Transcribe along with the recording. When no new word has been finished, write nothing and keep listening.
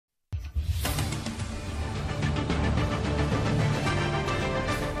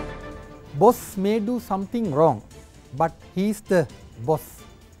boss may do something wrong but he is the boss.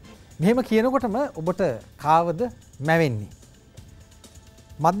 මෙහෙම කියනකොටම ඔබට කාවද මැවෙන්නේ?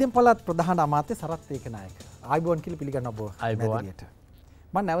 මධ්‍යම පළාත් ප්‍රධාන අමාත්‍ය සරත් ඒකනායක. ආයිබෝන් කියලා පිළිගන්න ඔබ මැදිරියට.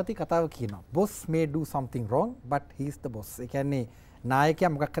 මම නැවතී කතාව කියනවා. boss may do something wrong but he is the boss. ඒ කියන්නේ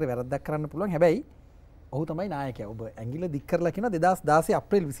නායකයා මොකක් හරි වැරද්දක් කරන්න පුළුවන්. හැබැයි ඔහු තමයි නායකයා. ඔබ ඇඟිල්ල දික් කරලා කියනවා 2016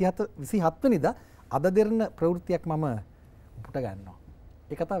 අප්‍රේල් 27 වෙනිදා අද දෙරණ ප්‍රවෘත්තියක් මම උපුට ගන්නවා.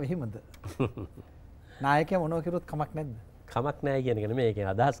 ඒ කතාව එහෙමද? නායකයා මොනවා කරුවොත් කමක් නැද්ද? කමක් නැහැ කියන එක නෙමෙයි ඒකෙන්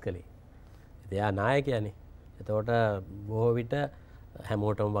අදහස් කළේ. එයා නායකයානේ. එතකොට බොහෝ විට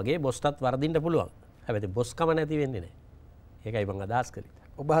හැමෝටම වගේ බොස්ටත් වරදින්න පුළුවන්. හැබැයි බොස් කම නැති වෙන්නේ නැහැ. ඒකයි මම අදහස් කළේ.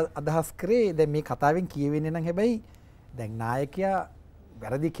 ඔබ අදහස් කරේ දැන් මේ කතාවෙන් කියවෙන්නේ නම් හැබැයි දැන් නායකයා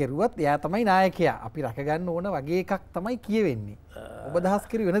වැරදි කෙරුවත් එයා තමයි නායකයා. අපි රැක ගන්න ඕන වගේ එකක් තමයි කියවෙන්නේ. ඔබ අදහස්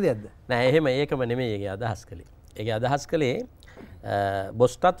කරේ වෙන දෙයක්ද? නෑ එහෙම ඒකම නෙමෙයි ඒකේ අදහස් කළේ. ඒකේ අදහස් කළේ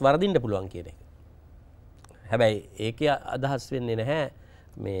බොස්ටත් වරදින්න පුළුවන් කියන එක. හැබැයි ඒකේ අදහස් වෙන්නේ නැහැ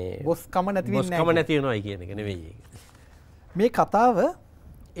මේ බොස් කම නැති වෙන්නේ නැහැ. බොස් කම නැති වෙනවයි කියන එක නෙවෙයි ඒක. මේ කතාව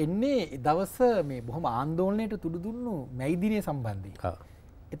එන්නේ දවස මේ බොහොම ආందోලනයට තුඩු දුන්නු මැයි දිනේ සම්බන්ධයෙන්.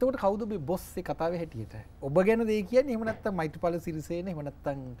 එතකොට කවුද මේ බොස් ඒ කතාවේ හැටියට? ඔබ ගැන දෙය කියන්නේ එහෙම නැත්නම් මෛත්‍රීපාල සිරිසේන එහෙම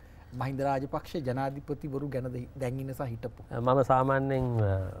නැත්නම් මහින්ද රාජපක්ෂ ජනාධිපතිවරු ගැන දැන් ඉන්න සහ හිටපු? මම සාමාන්‍යයෙන්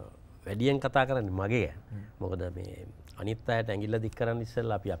වැඩියෙන් කතා කරන්නේ මගේ ගැන. මොකද මේ අනිත් අයට ඇඟිල්ල දික් කරන්න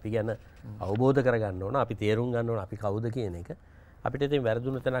ඉස්සෙල්ලා අපි ගැන අවබෝධ කරගන්න ඕන. අපි තේරුම් ගන්න ඕන අපි කවුද කියන එක. අපිට ඉතින්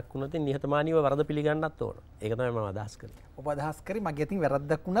වැරදුණු තැනක් වුණොත් නිහතමානීව වරද පිළිගන්නත් ඕන. ඒක තමයි මම අදහස් කරේ. ඔබ අදහස් කරේ මගේ අතින්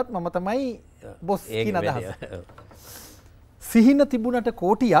වැරද්දක් වුණත් මම තමයි බොස් කියන අදහස. සිහින තිබුණට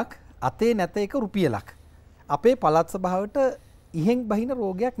කෝටියක් අතේ නැත එක රුපියලක්. අපේ පළාත් සභාවට ඉහෙන් බහින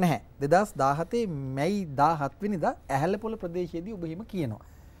රෝගයක් නැහැ. 2017 මැයි 17 වෙනිදා ඇහැලපොළ ප්‍රදේශයේදී ඔබ එහෙම කියනවා.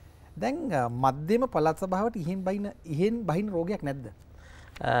 දැන් මධ්‍යම පළාත් සභාවට ඉහෙන් බහින රෝගයක් නැද්ද?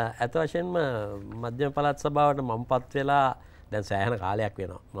 ඇත්ත වශයෙන්ම මධ්‍යම පළාත් සභාවට මම පත් වෙලා දැන් සෑහෙන කාලයක්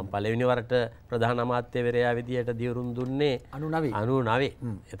වෙනවා. මම පළවෙනි වරට ප්‍රධාන අමාත්‍යවරයා විදියට දියුරුම් දුන්නේ 99.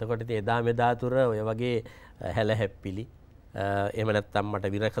 එතකොට ඉතින් එදා මෙදා තුර ඔය වගේ හැල හැප්පිලි එහෙම නැත්නම්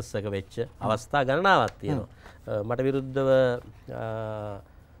මට විරකස්සක වෙච්ච අවස්ථා ගණනාවක් තියෙනවා. මට විරුද්ධව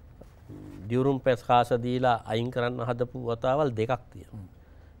දියුරුම් ප්‍රකාශ දීලා අයින් කරන්න හදපු වතාවල් දෙකක් තියෙනවා.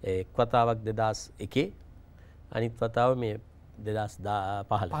 එක් වතාවක් 2001 අනිත් වතාව මේ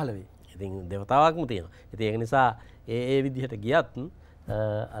 2015. ඉතින් දෙවතාවක්ම තියෙනවා. ඉතින් ඒක නිසා ඒ විදිහට ගියත්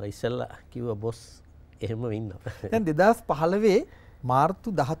අර ඉස්සෙල්ලා කිව්ව බොස් එහෙම ඉන්නවා. දැන් 2015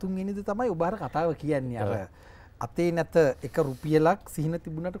 මාර්තු 13 වෙනිදා තමයි ඔබ අර කතාව කියන්නේ අර අතේ නැත එක රුපියලක් සිහින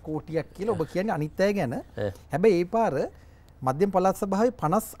තිබුණට කෝටියක් කියලා ඔබ කියන්නේ අනිත් අය ගැන. හැබැයි ඒ පාර මධ්‍යම පළාත් සභාවේ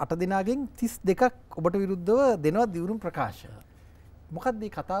 58 දෙනාගෙන් 32ක් ඔබට විරුද්ධව දෙනවා දියුරුම් ප්‍රකාශ. මොකක්ද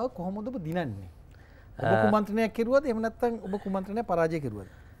මේ කතාව කොහොමද ඔබ දිනන්නේ? ඔබ කුමන්ත්‍රණයක් කෙරුවද එහෙම නැත්නම් ඔබ කුමන්ත්‍රණය පරාජය කෙරුවද?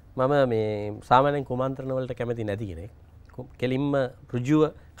 මම මේ සාමාන්‍යයෙන් කුමන්ත්‍රණ වලට කැමති නැති කෙනෙක්. කෙලින්ම ඍජුව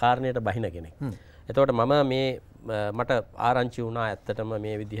කාරණයට බහින කෙනෙක්. එතකොට මම මේ මට ආරංචි වුණා ඇත්තටම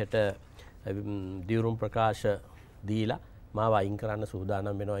මේ විදිහට දියුරුම් ප්‍රකාශ දීලා මාව අයින් කරන්න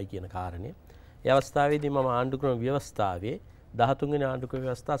සූදානම් වෙනවයි කියන කාරණය. ඒ අවස්ථාවේදී මම ආණ්ඩුක්‍රම ව්‍යවස්ථාවේ 13 වෙනි ආණ්ඩුක්‍රම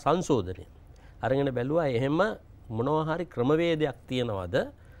ව්‍යවස්ථා සංශෝධනය අරගෙන බැලුවා එහෙම මොනවා හරි ක්‍රමවේදයක් තියනවද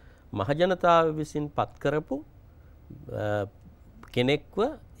මහජනතාව විසින් පත් කරපු කෙනෙක්ව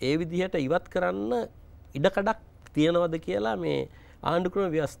ඒ විදිහට ඉවත් කරන්න ඉඩකඩක් තියනවද කියලා මේ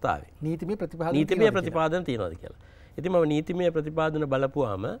ආණ්ඩුක්‍රම ව්‍යවස්ථාවේ නීතිමය ප්‍රතිපාදන තියනවද කියලා. ඉතින් මම නීතිමය ප්‍රතිපාදන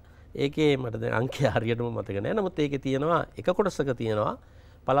බලපුවාම ඒකේ මට දැන් අංකය හරියටම මතක නැහැ. නමුත් ඒකේ තියෙනවා එක කොටසක තියෙනවා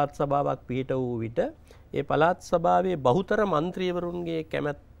පළාත් සභාවක් පිහිට වූ විට ඒ පළාත් සභාවේ බහුතර മന്ത്രിවරුන්ගේ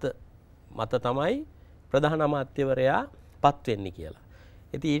කැමැත්ත මත තමයි ප්‍රධාන අමාත්‍යවරයා පත් වෙන්නේ කියලා.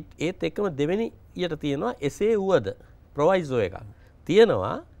 ඉතින් ඒත් එක්කම දෙවෙනි ඊට තියෙනවා එසේ වුවද ප්‍රොවයිසෝ එකක්.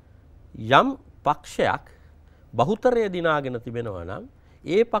 තියෙනවා යම් පක්ෂයක් බහුතරය දිනාගෙන තිබෙනවා නම්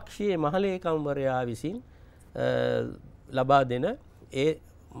ඒ පක්ෂයේ මහලේකම්වරයා විසින් ලබා දෙන ඒ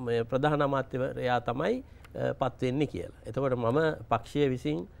ප්‍රධාන අමාත්‍යවරයා තමයි පත් වෙන්නේ කියලා. එතකොට මම පක්ෂය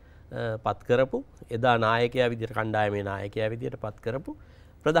විසින් පත් කරපු එදා නායකයා විදිහට කණ්ඩායමේ නායකයා විදිහට පත් කරපු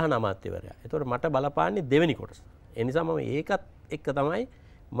ප්‍රධාන අමාත්‍යවරයා. එතකොට මට බලපාන්නේ දෙවෙනි කොටස. ඒ නිසා මම ඒකත් එක්ක තමයි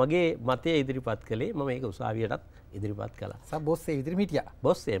මගේ මතය ඉදිරිපත් කළේ. මම ඒක උසාවියටත් ඉදිරිපත් කළා. බොස් ඒ ඉදිරියට හිටියා.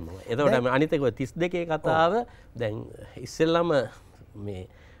 බොස් එම. එතකොට අනිත් එක 32 කතාව දැන් ඉස්සෙල්ලාම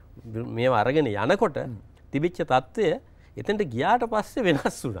මේව අරගෙන යනකොට තිබිච්ච தত্ত্বය එතනට ගියාට පස්සේ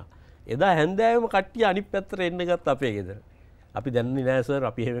වෙනස් වුණා. එදා හැන්දෑවෙම කට්ටිය අනිත් පැත්තට එන්න ගත්ත අපේ ගෙදර. අපි දන්නේ නැහැ සර්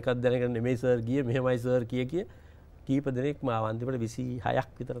අපි එහෙම එකක් දැනගෙන නෙමෙයි සර් ගියේ මෙහෙමයි සර් කිය කීප දෙනෙක් මාව අන්තිමට 26ක්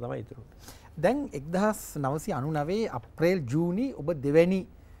විතර තමයි ඉතුරු. දැන් 1999 අප්‍රේල් ජූනි ඔබ දෙවැනි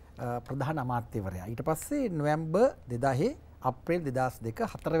ප්‍රධාන අමාත්‍යවරයා. ඊට පස්සේ නොවැම්බර් 2000 අප්‍රේල්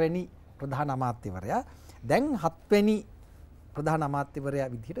 2002 හතරවැනි ප්‍රධාන අමාත්‍යවරයා දැන් 7 වෙනි ප්‍රධාන අමාත්‍යවරයා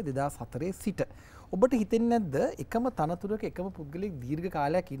විදිහට 2004 සිට ඔබට හිතෙන්නේ නැද්ද එකම තනතුරක එකම පුද්ගලෙක් දීර්ඝ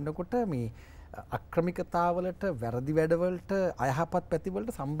කාලයක් ඉන්නකොට මේ අක්‍රමිකතාවලට වැරදි වැඩවලට අයහපත්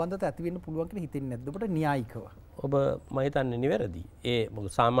පැතිවලට සම්බන්ධතා ඇති වෙන්න පුළුවන් කියලා හිතෙන්නේ නැද්ද ඔබට න්‍යායිකව? ඔබ මම හිතන්නේ නිවැරදි. ඒ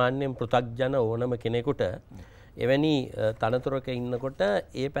මොකද සාමාන්‍යයෙන් පෘථග්ජන ඕනම කෙනෙකුට එවැනි තනතුරක ඉන්නකොට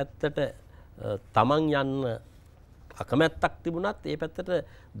ඒ පැත්තට තමන් යන්න අකමැත්තක් තිබුණත් ඒ පැත්තට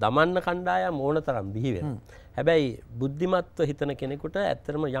දමන්න කණ්ඩායම් ඕන තරම් බිහි වෙනවා. හැබැයි බුද්ධිමත්ව හිතන කෙනෙකුට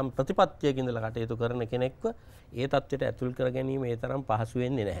ඇත්තටම යම් ප්‍රතිපත්තියක ඉඳලා කටයුතු කරන කෙනෙක්ව ඒ தත්ත්වයට ඇතුල් කර ගැනීම ඒ තරම් පහසු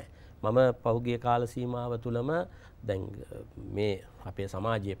වෙන්නේ නැහැ. මම පහුගිය කාල සීමාව තුලම දැන් මේ අපේ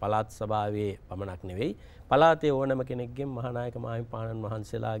සමාජයේ පළාත් සභාවේ පමණක් නෙවෙයි පළාතේ ඕනෑම කෙනෙක්ගෙන් මහානායක මාහිමිපාණන්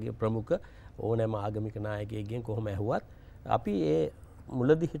වහන්සේලාගේ ප්‍රමුඛ ඕනෑම ආගමික නායකයෙක්ගෙන් කොහොම ඇහුවත් අපි ඒ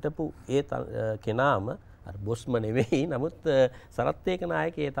මුලදී හිටපු ඒ කෙනාම අර බොස්ම නෙවෙයි නමුත් සරත්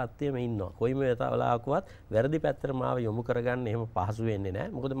ඒකනායක ඒ තත්ත්වෙම ඉන්නවා. කොයිම වෙලාවකවත් වැරදි පැත්තට මාව යොමු කරගන්න එහෙම පහසු වෙන්නේ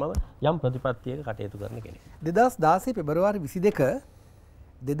නැහැ. මොකද මම යම් ප්‍රතිපත්තියක කටයුතු කරන කෙනෙක්. 2016 පෙබරවාරි 22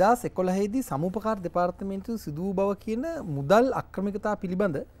 2011 දී සමුපකාර දෙපාර්තමේන්තුව සිදු වූ බව කියන මුදල් අක්‍රමිකතා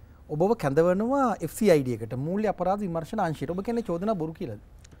පිළිබඳ ඔබව කැඳවනවා FCID එකට මූල්‍ය අපරාධ විමර්ශන අංශයට. ඔබ කියන්නේ චෝදනා බොරු කියලාද?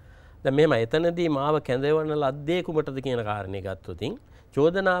 දැන් මෙහෙම එතනදී මාව කැඳවන ලද්දේ කුමටද කියන කාරණේ ගත්තොත්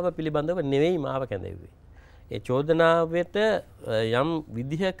චෝදනාව පිළිබඳව නෙවෙයි මාව කැඳෙව්වේ. ඒ චෝදනාවට යම්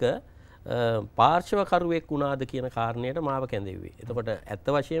විදිහක පාර්ශවකරුවෙක් වුණාද කියන කාරණයට මාව කැඳෙව්වේ. එතකොට ඇත්ත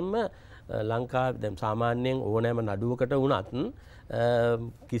වශයෙන්ම ලංකාවේ දැන් සාමාන්‍යයෙන් ඕනෑම නඩුවකට වුණත්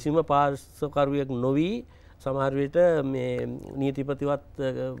කිසිම පාර්ශවකරුවෙක් නොවි සමහර විට මේ නීතිපතිවත්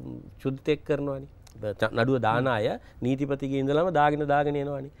චුද්ධිතෙක් කරනවානේ. නඩුව දාන අය නීතිපතිගේ ඉඳලම දාගෙන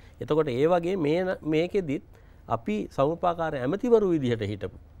එනවානේ. එතකොට ඒ වගේ මේකෙදිත් අපි සමුපාකාර ඇමතිවරු විදිහට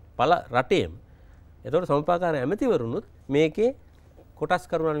හිටපු රටේම එතකොට සමුපාකාර ඇමතිවරුනුත් මේකේ කොටස්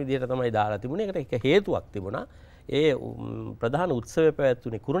කරුණන් විදිහට තමයි දාලා තිබුණේ. ඒකට එක හේතුවක් තිබුණා. ඒ ප්‍රධාන උත්සවය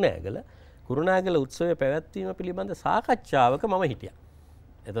පැවැත්වුණේ කුරුණෑගල උත්සවය පැවැත්වීම පිළිබඳ සාකච්ඡාවක මම හිටියා.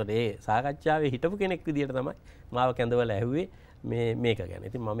 එතකොට ඒ සාකච්ඡාවේ හිටපු කෙනෙක් විදිහට තමයි මාව කැඳවලා ඇහුවේ මේක ගැන.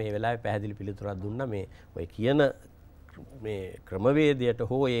 ඉතින් මම මේ වෙලාවේ පැහැදිලි පිළිතුරක් දුන්නා මේ ඔය කියන මේ ක්‍රමවේදයට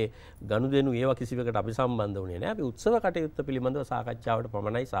හෝ ඒ ගනුදෙනු ඒවා කිසිවකට අපි සම්බන්ධ වුණේ නැහැ. අපි උත්සව කටයුත්ත පිළිබඳව සාකච්ඡාවට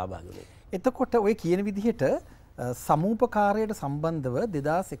පමණයි සහභාගී වුණේ. එතකොට ඔය කියන විදිහට සමූපකාරයට සම්බන්ධව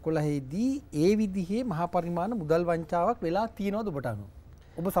 2011 දී ඒ විදිහේ මහා පරිමාණ මුදල් වංචාවක් වෙලා තියෙනවද ඔබට අනුව?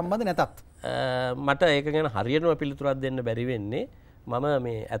 ඔබ සම්බන්ධ නැතත් මට ඒක ගැන හරියටම පිළිතුරක් දෙන්න බැරි වෙන්නේ මම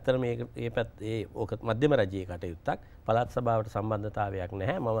මේ ඇත්තට මේ ඕක මධ්‍යම රජයේ කටයුත්තක් පළාත් සභාවට සම්බන්ධතාවයක්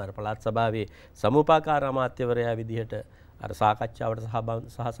නැහැ. මම අර පළාත් සභාවේ සමුපාකාර අමාත්‍යවරයා විදිහට අර සාකච්ඡාවට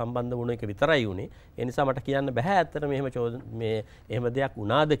සහ සම්බන්ධ වුණ එක විතරයි උනේ. ඒ නිසා මට කියන්න බෑ ඇත්තට එහෙම දෙයක්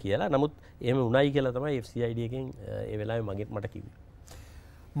වුණාද කියලා. නමුත් එහෙම වුණයි කියලා තමයි FCID එකෙන් ඒ වෙලාවේ මට කිව්වේ.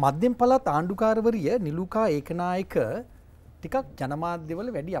 මධ්‍යම පළාත් ආණ්ඩුකාරවරිය නිලුකා ඒකනායක ටිකක් ජනමාධ්‍යවල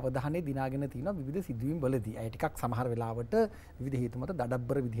වැඩි අවධානය දිනාගෙන තියෙනවා විවිධ සිදුවීම් වලදී. අය ටිකක් සමහර වෙලාවට විවිධ හේතු මත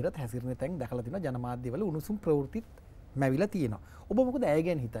දඩබ්බර විදිහට හැසිරෙන තැන් දැකලා තියෙනවා. ජනමාධ්‍යවල උණුසුම් ප්‍රවෘත්තිත් මැවිලා තියෙනවා. ඔබ මොකද ඇය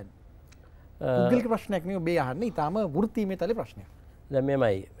ගැන හිතන්නේ? පුද්ගලික ප්‍රශ්නයක් නෙවෙයි ඔබ අහන්නේ. ඊටාම වෘත්තීමය තලේ ප්‍රශ්නයක්. දැන්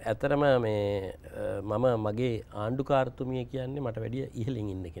මෙමය ඇතරම මම මගේ ආණ්ඩුකාරතුමිය කියන්නේ මට වැඩිය ඉහළින්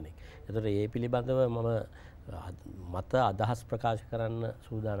ඉන්න කෙනෙක්. ඒතර ඒ පිළිබඳව මම මත අදහස් ප්‍රකාශ කරන්න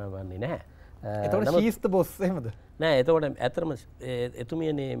සූදානම් වන්නේ නැහැ. එතකොට she's the boss එහෙමද? නෑ එතකොට ඇත්තටම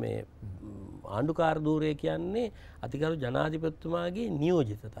එතුමියනේ මේ ආණ්ඩුකාර ධූරය කියන්නේ අතිගරු ජනාධිපතිතුමාගේ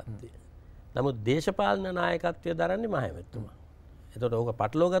නියෝජිත තත්ත්වය. නමුත් දේශපාලන නායකත්වය දරන්නේ මහ ඇමතිතුමා. එතකොට ඕක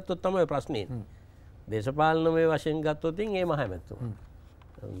පටලවා ගත්තොත් තමයි ප්‍රශ්නේ. දේශපාලනමය වශයෙන් ගත්තොත් ඒ මහ ඇමතිතුමා.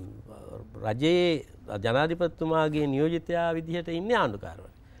 රජයේ ජනාධිපතිතුමාගේ නියෝජිතයා විදිහට ඉන්නේ ආණ්ඩුකාරවරු.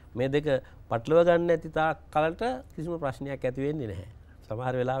 මේ දෙක පටලව ගන්න නැති තාක් කලට කිසිම ප්‍රශ්නයක් ඇති වෙන්නේ නැහැ.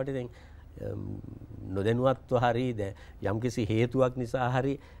 සමහර වෙලාවට දැන් නොදැනුවත්ව හරි යම්කිසි හේතුවක් නිසා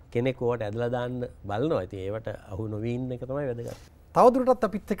හරි කෙනෙක් ඕවට ඇදලා දාන්න බලනවා. ඉතින් ඒවට අහු නොවී ඉන්න එක තමයි වැදගත්. තවදුරටත්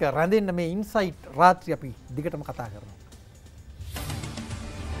අපිත් එක්ක රැඳෙන්න මේ ඉන්සයිට් රාත්‍රී අපි දිගටම කතා කරනවා.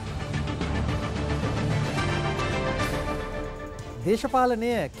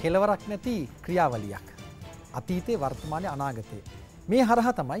 දේශපාලනය කෙලවරක් නැති ක්‍රියාවලියක්. අතීතේ වර්තමානයේ අනාගතේ. මේ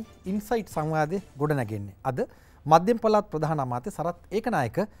හරහා තමයි ඉන්සයිට් සංවාදය ගොඩනැගෙන්නේ. අද මධ්‍යම පළාත් ප්‍රධාන අමාත්‍ය සරත්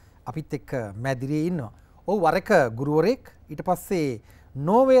ඒකනායක අපිත් එක්ක මැදිරියේ ඉන්නවා. ඔව් වරක ගුරුවරයෙක් ඊට පස්සේ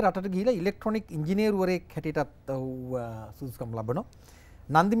නෝර්වේ රටට ගිහිලා ඉලෙක්ට්‍රොනික ඉංජිනේරුවරයෙක් හැටියටත් සුදුසුකම් ලබනවා.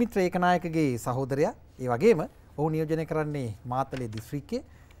 නන්දිමිත්‍ර ඒකනායකගේ සහෝදරයා. ඒ වගේම ඔහු නියෝජනය කරන්නේ මාතලේ දිස්ත්‍රික්කයේ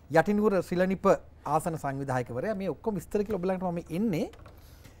යටිනුවර ශ්‍රීලනිප ආසන සංවිධායකවරයා. මේ ඔක්කොම විස්තර කියලා ඔබලන්ට මම එන්නේ.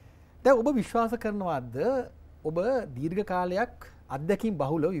 දැන් ඔබ විශ්වාස කරනවාද ඔබ දීර්ඝ කාලයක් අත්දැකීම්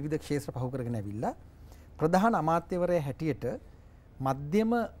බහුලව විවිධ ක්ෂේත්‍ර පහු කරගෙන ඇවිල්ලා ප්‍රධාන අමාත්‍යවරයා හැටියට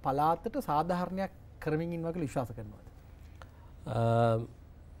මධ්‍යම පළාතට සාධාරණයක් කරමින් ඉන්නවා කියලා විශ්වාස කරනවද?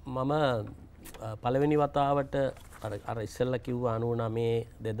 මම පළවෙනි වතාවට අර ඉස්සෙල්ලා කිව්ව 99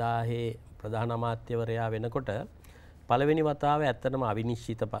 2000 ප්‍රධාන අමාත්‍යවරයා වෙනකොට පළවෙනි වතාවේ ඇත්තටම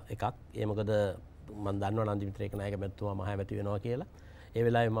අවිනිශ්චිත එකක්. ඒ මොකද මම දන්නවා නන්දිමිත්‍ර ඒකනායක මැතිතුමා මහ ඇමති වෙනවා කියලා. ඒ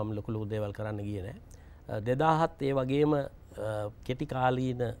වෙලාවේ මම ලොකු දේවල් කරන්න ගියේ නෑ. 2007 ඒ වගේම කෙටි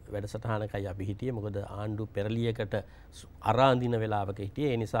කාලීන වැඩසටහනකයි අපි හිටියේ. මොකද ආණ්ඩු පෙරලියකට අරාඳින වෙලාවක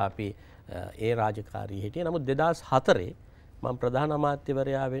හිටියේ. ඒ නිසා අපි ඒ රාජකාරියේ හිටියේ. නමුත් 2004 මම ප්‍රධාන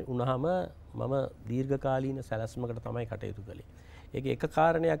අමාත්‍යවරයා වුණාම මම දීර්ඝකාලීන සැලැස්මකට තමයි කටයුතු කළේ. ඒක එක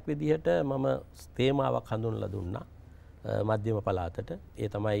කාරණයක් විදිහට මම තේමාවක් හඳුන්වලා දුන්නා මධ්‍යම පළාතට. ඒ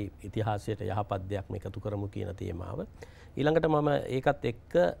තමයි ඉතිහාසයට යහපත් දෙයක් එකතු කරමු කියන තේමාව. ඊළඟට මම ඒකත්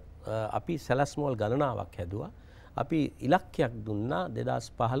එක්ක අපි සැලැස්මවල ගණනාවක් හැදුවා. අපි ඉලක්කයක් දුන්නා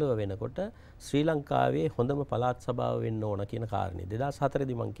 2015 වෙනකොට ශ්‍රී ලංකාවේ හොඳම පළාත් සභාව වෙන්න ඕන කියන කාරණේ. 2004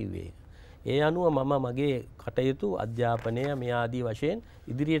 දී මම කිව්වේ ඒක. ඒ අනුව මම මගේ කටයුතු අධ්‍යාපනය මේ ආදී වශයෙන්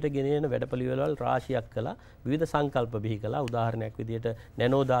ඉදිරියට ගෙනෙන වැඩපිළිවෙළවල් රාශියක් කළා. විවිධ සංකල්ප බිහි කළා. උදාහරණයක් විදිහට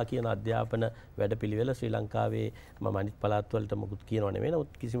නැනෝදා කියන අධ්‍යාපන වැඩපිළිවෙළ ශ්‍රී ලංකාවේ මම අනිත් පළාත් වලට මොකුත් කියනව නෙවෙයි.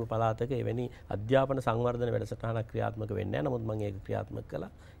 නමුත් කිසිම පළාතක එවැනි අධ්‍යාපන සංවර්ධන වැඩසටහනක් ක්‍රියාත්මක වෙන්නේ නැහැ. නමුත් මම ඒක ක්‍රියාත්මක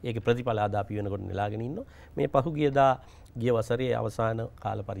කළා. ඒකේ ප්‍රතිඵල අද අපි වෙනකොට නෙලාගෙන ඉන්නවා. මේ පහුගියදා ගිය වසරේ අවසාන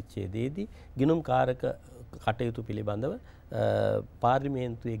කාල පරිච්ඡේදයේදී ගිණුම් කාරක කටයුතු පිළිබඳව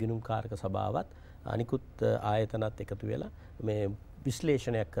පාර්ලිමේන්තුවේ ගිණුම් කාරක සභාවත් අනිකුත් ආයතනත් එකතු වෙලා මේ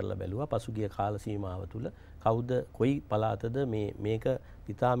විශ්ලේෂණයක් කරලා බැලුවා පසුගිය කාල සීමාව තුළ කවුද කොයි පළාතද මේක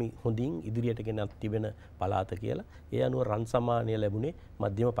ඉතාම හොඳින් ඉදිරියට ගෙනත් තිබෙන පළාත කියලා. ඒ අනුව රන් සම්මානය ලැබුණේ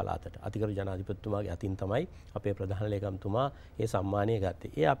මධ්‍යම පළාතට. අතිගරු ජනාධිපතිතුමාගේ අතින් තමයි අපේ ප්‍රධාන ලේකම්තුමා ඒ සම්මානය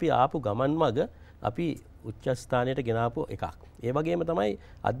ගත්තේ. ඒ අපි ආපු ගමන් මග අපි උච්ච ස්ථානයට ගෙනාපු එකක්. ඒ වගේම තමයි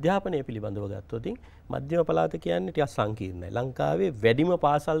අධ්‍යාපනය පිළිබඳව ගත්තොත් මධ්‍යම පළාත කියන්නේ ටිකක් සංකීර්ණයි. ලංකාවේ වැඩිම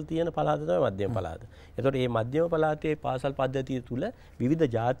පාසල් තියෙන පළාත තමයි මධ්‍යම පළාත. ඒතකොට මේ මධ්‍යම පළාතේ පාසල් පද්ධතිය තුල විවිධ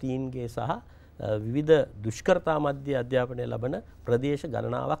ජාතීන්ගේ සහ විවිධ දුෂ්කරතා මධ්‍ය අධ්‍යාපනය ලබන ප්‍රදේශ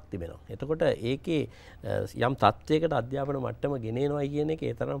ගණනාවක් තිබෙනවා. එතකොට ඒකේ යම් තත්ත්වයකට අධ්‍යාපන මට්ටම ගෙනෙනවා කියන එක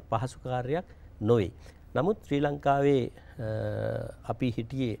ඒ තරම් පහසු කාර්යයක් නොවේ. නමුත් ශ්‍රී ලංකාවේ අපි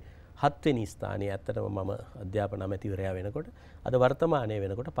හිටියේ 7 වෙනි ස්ථානයේ. ඇත්තටම මම අධ්‍යාපන අමාත්‍යවරයා වෙනකොට අද වර්තමානයේ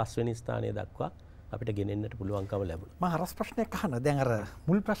වෙනකොට 5 වෙනි ස්ථානයේ දක්වා අපිට ගෙනෙන්නට පුළුවන්කම ලැබුණා. මම හරස් ප්‍රශ්නයක් අහන්න. දැන් අර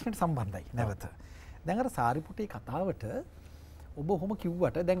මුල් ප්‍රශ්නෙට සම්බන්ධයි නැවත. දැන් අර සාරිපුටේ කතාවට ඔබ ඔහොම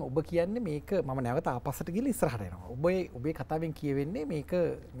කිව්වට දැන් ඔබ කියන්නේ මේක මම නැවත ආපස්සට ගිහලා ඉස්සරහට එනවා. ඔබේ කතාවෙන් කියවෙන්නේ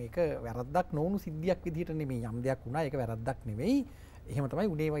මේක වැරද්දක් නොවුණු සිද්ධියක් විදිහට නෙමෙයි. යම් දෙයක් වුණා ඒක වැරද්දක් නෙමෙයි. එහෙම තමයි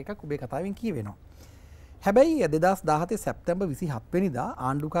උනේ එකක් ඔබේ කතාවෙන් කියවෙනවා. හැබැයි 2017 සැප්තැම්බර් 27 වෙනිදා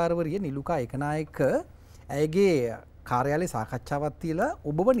ආණ්ඩුකාරවරිය නිලුකා ඒකනායක ඇයගේ කාර්යාලයේ සාකච්ඡාවක් තියලා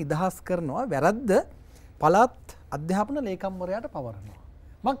ඔබව නිදහස් කරනවා වැරද්ද පළාත් අධ්‍යාපන ලේකම්වරයාට පවරනවා.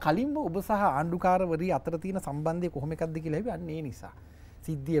 මම කලින්ම ඔබ සහ ආණ්ඩුකාරවරිය අතර තියෙන සම්බන්ධය කොහොම එකක්ද කියලා හිතුවේ අන්න ඒ නිසා.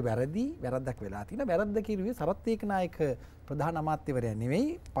 සිද්ධිය වැරද්දක් වෙලා තියෙන. වැරද්ද කිරුවේ සරත් ඒකනායක ප්‍රධාන අමාත්‍යවරයා නෙවෙයි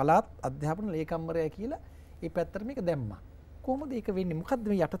පළාත් අධ්‍යාපන ලේකම්වරයා කියලා ඒ පැත්තට මේක දැම්මා. කොහොමද ඒක වෙන්නේ? මොකද්ද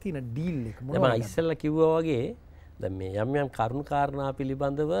මේ යට තියෙන ඩීල් එක? මම ඉස්සෙල්ලා කිව්වා වගේ දැන් මේ යම් කරුණු කාරණා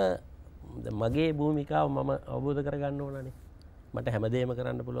පිළිබඳව මගේ භූමිකාව මම අවබෝධ කරගන්න ඕනනේ. මට හැමදේම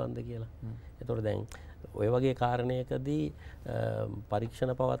කරන්න පුළුවන්ද කියලා. ඒතකොට දැන් ඔය වගේ කාරණයකදී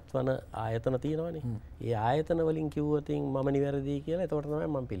පරීක්ෂණ පවත්වන ආයතන තියෙනවනේ. ඒ ආයතන වලින් කිව්වොත් මම නිවැරදි කියලා එතකොට තමයි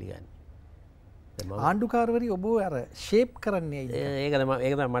මම පිළිගන්නේ. ආණ්ඩුකාරවරිය ඔබ අර ෂේප් කරන්නේ ඒක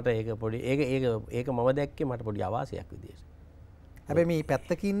තමයි මට ඒක පොඩි ඒක මම දැක්කේ මට පොඩි අවාසියක් විදියට. හැබැයි මේ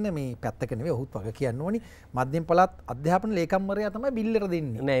පැත්තක ඉන්න මේ පැත්තක නෙවෙයි ඔහුත් වග කියන්න ඕනි මධ්‍යම පළාත් අධ්‍යාපන ලේකම්වරයා තමයි බිල්ලර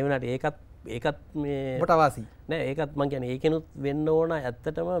දෙන්නේ. නෑ ඒ වුණාට ඒකත් මේ ඔබට අවාසි. නෑ ඒකත් මං කියන්නේ ඒකෙනුත් වෙන්න ඕන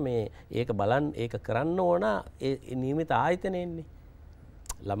ඇත්තටම මේ ඒක බලන් ඒක කරන්න ඕන ඒ නියමිත ආයතනෙ ඉන්නේ.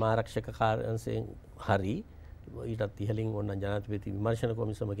 ළමා ආරක්ෂක කාර්යාංශයෙන් හරි ඊටත් ඉහළින් ඕන ජනාධිපති විමර්ශන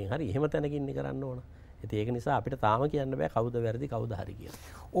කොමිසමකින් හරි එහෙම තැනකින් ඉන්නේ කරන්න ඕන. ඉතින් ඒක නිසා අපිට තාම කියන්න බෑ කවුද වැරදි කවුද හරි කියලා.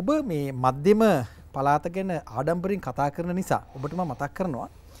 ඔබ මේ මධ්‍යම පළාත ගැන ආඩම්බරෙන් කතා කරන නිසා ඔබට මම මතක් කරනවා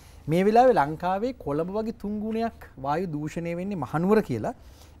මේ වෙලාවේ ලංකාවේ කොළඹ වගේ 3 ගුණයක් වායු දූෂණය වෙන්නේ මහනුවර කියලා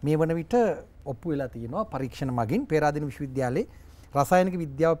මේ වන විට ඔප්පු වෙලා තියෙනවා පරීක්ෂණ මගින් පේරාදෙණි විශ්වවිද්‍යාලයේ රසායනික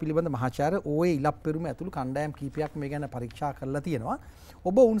විද්‍යාව පිළිබඳ මහාචාර්ය ඕයේ ඉලප්පෙරුම ඇතුළු කණ්ඩායම් කීපයක් මේ ගැන පරීක්ෂා කරලා තියෙනවා.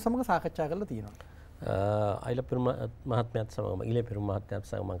 ඔබ වුන් සමග සාකච්ඡා කරලා තියෙනවා. ඉලප්පෙරුම මහත්මයාත් සමග ඉලප්පෙරුම මහත්මයාත්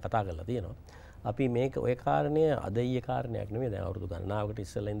සමග මම කතා කරලා තියෙනවා. අපි මේක ඔය කාරණය අද ඊයේ කාරණයක් නෙමෙයි දැන් අවුරුදු ගණනාවකට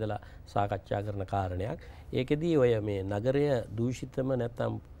ඉස්සෙල්ලා ඉඳලා සාකච්ඡා කරන කාරණයක්. ඒකෙදී ඔය මේ නගරය දූෂිතම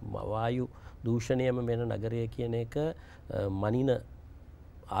නැත්නම් වායු දූෂණයම වෙන නගරය කියන එක මනින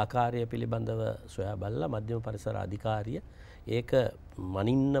ආකාරය පිළිබඳව සොයා බලලා මධ්‍යම පරිසර අධිකාරිය ඒක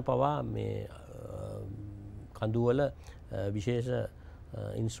මනින්න පවා මේ කඳුවල විශේෂ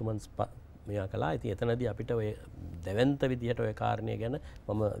ඉන්ස්ට්‍රුමන්ට්ස් මෙයා කළා. ඉතින් එතනදී අපිට ඔය දෙවන්ත විදිහට ඔය කාරණය ගැන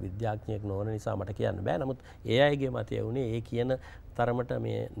මම විද්‍යාඥයෙක් නොවන නිසා මට කියන්න බෑ. නමුත් ඒ අයගේ මතය වුණේ ඒ කියන තරමට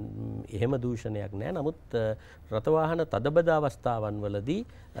මේ එහෙම දූෂණයක් නෑ. නමුත් රථවාහන තදබද අවස්ථාවන් වලදී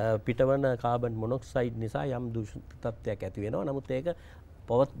පිටවන කාබන් මොනොක්සයිඩ් නිසා යම් දූෂණ තත්ත්වයක් ඇති වෙනවා. නමුත් ඒක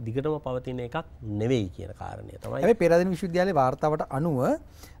දිගටම පවතින එකක් නෙවෙයි කියන කාරණය තමයි. හැබැයි පෙරදින විශ්වවිද්‍යාලයේ වාර්තාවට අනුව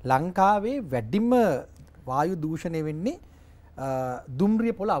ලංකාවේ වැඩිම වායු දූෂණය වෙන්නේ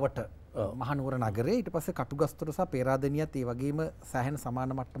දුම්රිය පොළ අවට මහනුවර නගරේ. ඊට පස්සේ කටුගස්තොට සහ පේරාදෙණියත් ඒ වගේම සෑහෙන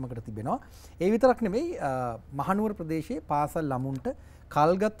සමාන මට්ටමකට තිබෙනවා. ඒ විතරක් නෙවෙයි මහනුවර ප්‍රදේශයේ පාසල් ළමුන්ට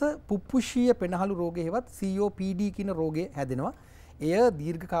කල්ගත පුප්පුෂීය පෙනහළු රෝගය හෙවත් COPD කියන රෝගය හැදෙනවා. එය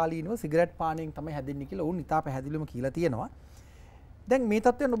දීර්ඝකාලීනව සිගරට් පානයෙන් තමයි හැදෙන්නේ කියලා ඔවුන් ඉතා පැහැදිලිවම කියලා තියෙනවා. දැන් මේ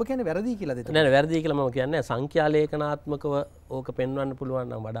තත්ත්වයන් ඔබ කියන්නේ වැරදි කියලාද? නෑ වැරදි කියලා මම කියන්නේ සංඛ්‍යාලේඛනාත්මකව ඕක පෙන්වන්න පුළුවන්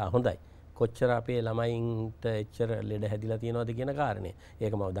නම් වඩා හොඳයි. කොච්චර අපේ ළමයින්ට එච්චර ලෙඩ හැදිලා තියෙනවද කියන කාරණේ.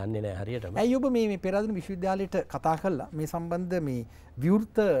 ඒක මම දන්නේ නැහැ හරියටම. ඇයි ඔබ මේ පෙරදින විශ්වවිද්‍යාලයට කතා කළා මේ සම්බන්ධ මේ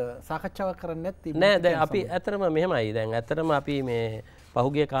විවෘත සාකච්ඡාවක් කරන්නේ නැත්තේ? නෑ දැන් අපි ඇත්තටම මෙහෙමයි. දැන් ඇත්තටම අපි මේ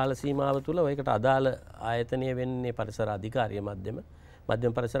පහුගිය කාල සීමාව තුළ ඔයකට අදාළ ආයතනය වෙන්නේ පරිසර අධිකාරිය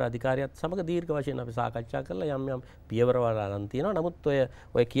මධ්‍යම පරිසර අධිකාරියත් සමග දීර්ඝ වශයෙන් අපි සාකච්ඡා කරලා යම් පියවරවල් අරන් තියෙනවා. නමුත්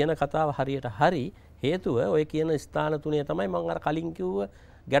ඔය කියන කතාව හරියට හරි හේතුව ඔය කියන ස්ථාන තුනේ තමයි මම අර කලින් කිව්ව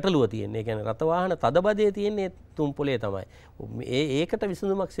ගැටලුව තියෙන්නේ. ඒ කියන්නේ රථවාහන තදබදයේ තියෙන්නේ තුන් පොලේ තමයි. ඒකට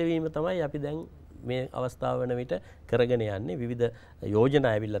විසඳුමක් සෙවීම තමයි අපි දැන් මේ අවස්ථාව වන විට කරගෙන යන්නේ. විවිධ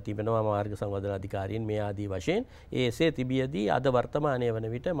යෝජනා ඇවිල්ලා තිබෙනවා මාර්ග සංවර්ධන අධිකාරියෙන් මේ ආදී වශයෙන්. එසේ තිබියදී අද වර්තමානයේ වන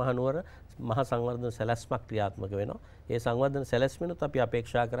විට මහනුවර මහ සංවර්ධන සැලැස්මක් ක්‍රියාත්මක වෙනවා. ඒ සංවර්ධන සැලැස්මෙනුත් අපි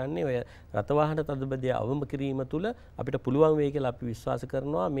අපේක්ෂා කරන්නේ ඔය රථවාහන තදබදය අවම කිරීම තුළ අපිට පුළුවන් වෙයි කියලා අපි විශ්වාස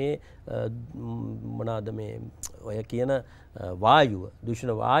කරනවා. මේ මොනවාද මේ ඔය කියන වායුව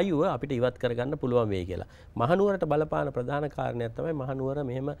දූෂණ වායුව අපිට ඉවත් කරගන්න පුළුවන් වෙයි කියලා. මහනුවරට බලපාන ප්‍රධාන කාරණයක් තමයි මහනුවර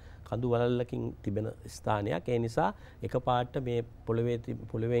මෙහෙම කඳු වලල්ලකින් තිබෙන ස්ථානයක්. ඒ නිසා එකපාරට මේ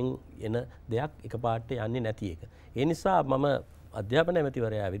පොළවෙන් එන දෙයක් එකපාරට යන්නේ නැති එක. ඒ නිසා මම අධ්‍යාපන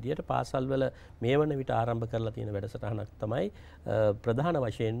ඇමතිවරයා විදියට පාසල්වල මේ වන විට ආරම්භ කරලා තියෙන වැඩසටහනක් තමයි ප්‍රධාන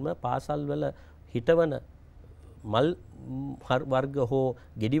වශයෙන්ම පාසල්වල හිටවන මල් වර්ග හෝ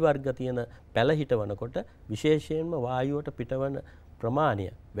ගෙඩි වර්ග තියෙන පැල හිටවනකොට විශේෂයෙන්ම වායුවට පිටවන ප්‍රමාණය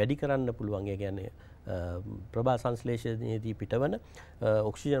වැඩි කරන්න පුළුවන්. ඒ කියන්නේ ප්‍රභා සංශ්ලේෂණයේදී පිටවන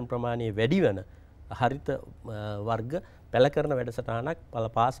ඔක්සිජන් ප්‍රමාණය වැඩි වෙන හරිත වර්ග පැල කරන වැඩසටහනක්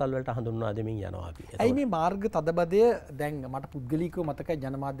පාසල් වලට හඳුන්වා දෙමින් යනවා අපි. ඇයි මේ මාර්ග තදබදය දැන් මට පුද්ගලිකව මතකයි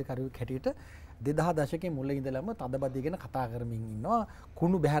ජනමාධ්‍යකරුවෙක් හැටියට 2000 දශකයේ මුල ඉඳලම තදබදය ගැන කතා කරමින් ඉන්නවා.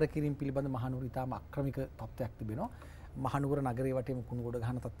 කුණු බැහැර කිරීම පිළිබඳ මහනුවර ඉතාම අක්‍රමික තත්ත්වයක් තිබෙනවා. මහනුවර නගරයේ වටේම කුණු ගොඩ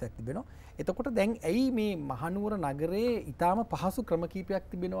ගන්න තත්ත්වයක් තිබෙනවා. එතකොට දැන් ඇයි මේ මහනුවර නගරයේ ඉතාම පහසු ක්‍රම කීපයක්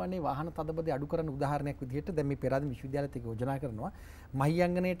තිබෙනවානේ වාහන තදබදය අඩු කරන උදාහරණයක් විදිහට දැන් මේ පෙරදින විශ්වවිද්‍යාලයත් එක්ක යෝජනා කරනවා.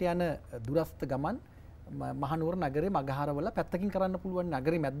 මහියංගනයට යන දුරස්ත ගමන් මහනුවර නගරේ මගහරවල පැත්තකින් කරන්න පුළුවන්.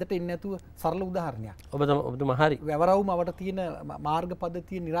 නගරේ මැද්දට එන්නේ නැතුව සරල උදාහරණයක්. ඔබතුමා හරි. වැවරවුම අවට තියෙන මාර්ග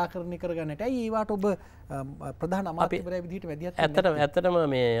පද්ධතිය निराකරණය කරගන්නට ඇයි ඒවට ඔබ ප්‍රධාන අමාත්‍යවරයා විදිහට වැඩියත් ඇත්තටම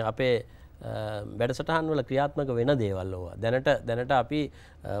මේ අපේ වැඩසටහන් වල ක්‍රියාත්මක වෙන දේවල් ඕවා. දැනට අපි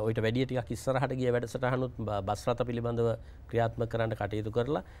ඔයිට වැඩිය ටිකක් ඉස්සරහට ගිය වැඩසටහනුත් බස් රථ පිළිබඳව ක්‍රියාත්මක කරන්න කටයුතු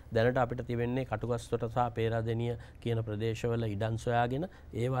කරලා දැනට අපිට තිබෙන්නේ කටුගස්තොට සහ පේරාදෙණිය කියන ප්‍රදේශවල ඉඩම් සොයාගෙන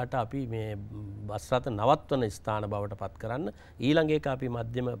ඒවට අපි මේ බස් රථ නවත්වන ස්ථාන බවට පත් කරන්න ඊළඟ එක අපි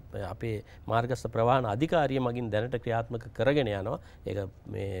මධ්‍යම අපේ මාර්ගස්ථ ප්‍රවාහන අධිකාරිය මගින් දැනට ක්‍රියාත්මක කරගෙන යනවා. ඒක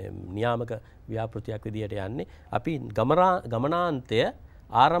මේ නියාමක ව්‍යාපෘතියක් විදියට යන්නේ. අපි ගමනාන්තය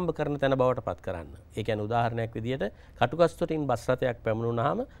ආරම්භ කරන තැන බවට පත් කරන්න. ඒ කියන්නේ උදාහරණයක් විදියට කටුගස්තොටින් බස් රථයක්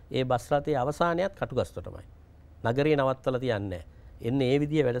පැමුණුනහම ඒ බස් රථයේ අවසානයත් කටුගස්තොටමයි. නගරේ නවත්තලා තියන්නේ නැහැ. එන්නේ ඒ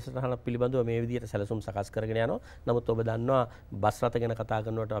විදිය වැඩසටහනක් පිළිබඳව මේ විදියට සැලසුම් සකස් කරගෙන යනවා. නමුත් ඔබ දන්නවා බස් රථ ගැන කතා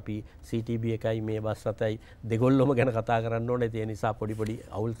කරනකොට අපි CTB එකයි මේ බස් රථයි දෙගොල්ලොම ගැන කතා කරන්න ඕනේ. ඒ නිසා පොඩි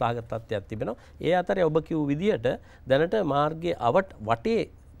අවුල් සහගත තත්ත්වයක් තිබෙනවා. ඒ අතරේ ඔබ කිව් විදියට දැනට මාර්ගයේ වටේ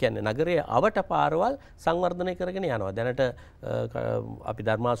කියන්නේ නගරයේ අවට පාරවල් සංවර්ධනය කරගෙන යනවා. දැනට අපි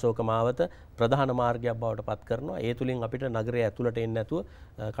ධර්මාශෝක මාවත ප්‍රධාන මාර්ගයක් බවට පත් කරනවා. ඒ තුලින් අපිට නගරය ඇතුළට එන්නේ නැතුව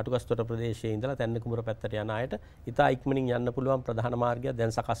කටුගස්තොට ප්‍රදේශයේ ඉඳලා තැන්න කුඹුර පැත්තට යන අයට ඉතා ඉක්මනින් යන්න පුළුවන් ප්‍රධාන මාර්ගයක්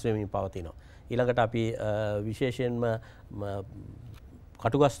දැන් සකස් වෙමින් පවතිනවා. ඊළඟට අපි විශේෂයෙන්ම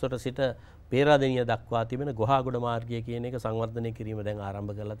කටුගස්තොට සිට පේරාදෙණිය දක්වා තිබෙන ගොහාගොඩ මාර්ගය කියන එක සංවර්ධනය කිරීම දැන්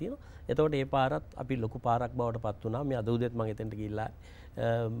ආරම්භ කරලා තියෙනවා. එතකොට ඒ පාරත් අපි ලොකු පාරක් බවට පත් වුණා. මේ අද උදේත් මම එතෙන්ට ගිහිල්ලා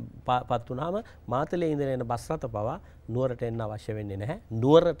පත් වුණාම මාතලේ ඉඳලා එන බස් රථ පවා නුවරට එන්න අවශ්‍ය වෙන්නේ නැහැ.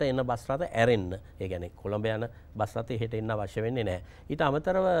 නුවරට එන බස් රථ ඇරෙන්න. ඒ කියන්නේ කොළඹ යන බස් රථය හෙට එන්න අවශ්‍ය වෙන්නේ නැහැ. ඊට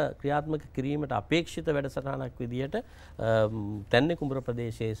අමතරව ක්‍රියාත්මක කිරීමට අපේක්ෂිත වැඩසටහනක් විදියට තැන්නේ කුඹුර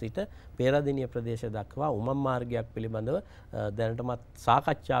ප්‍රදේශයේ සිට පේරාදෙණිය ප්‍රදේශය දක්වා උමම් මාර්ගයක් පිළිබඳව දැනටමත්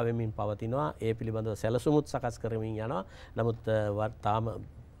සාකච්ඡා වෙමින් පවතිනවා. ඒ පිළිබඳව සැලසුමුත් සකස් කරමින් යනවා. නමුත් තාම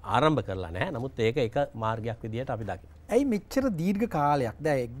ආරම්භ කරලා නැහැ. නමුත් ඒක එක මාර්ගයක් විදියට අපි දකිනවා. ඇයි මෙච්චර දීර්ඝ කාලයක්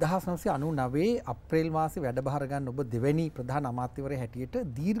දැන් 1999 අප්‍රේල් මාසේ වැඩබහර ගන්න ඔබ දෙවැනි ප්‍රධාන අමාත්‍යවරයා හැටියට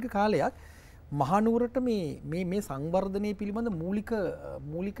දීර්ඝ කාලයක් මහනුවරට මේ සංවර්ධනය පිළිබඳ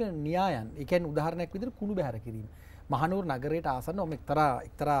මූලික න්‍යායන් ඒ කියන්නේ උදාහරණයක් විදිහට කුණු බැහැර කිරීම මහනුවර නගරයට ආසන්න ඔම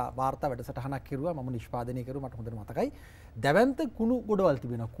එක්තරා වාර්තා වැඩසටහනක් කෙරුවා මම නිෂ්පාදනය කරුවා මට හොඳට මතකයි දැවැන්ත කුණු ගොඩවල්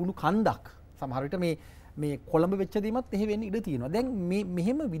තිබෙනවා කුණු කන්දක් සමහර විට මේ කොළඹ වෙච්ච දීමත් එහෙ වෙන්න ඉඩ තියෙනවා දැන්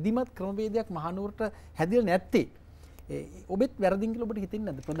මෙහෙම විධිමත් ක්‍රමවේදයක් මහනුවරට හැදිලා නැත්තේ ඔබෙත් වැරදින් කියලා ඔබට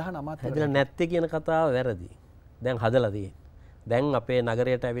හිතෙන්නේ නැද්ද ප්‍රධාන අමාත්‍යවරයා හැදිලා නැත්තේ කියන කතාව වැරදි දැන් හදලා තියෙන්නේ දැන් අපේ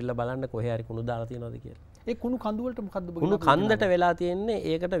නගරයට ඇවිල්ලා බලන්න කොහේ හරි කුණු දාලා තියෙනවද කියලා ඒ කුණු කඳු වලට මොකද්ද කුණු කන්දට වෙලා තියෙන්නේ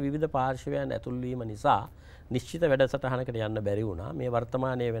ඒකට විවිධ පාර්ශවයන් ඇතුල් වීම නිසා නිශ්චිත වැඩසටහනකට යන්න බැරි වුණා මේ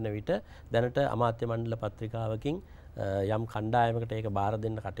වර්තමානයේ වෙන විට දැනට අමාත්‍ය මණ්ඩල පත්‍රිකාවකින් යම් කණ්ඩායමකට ඒක බාර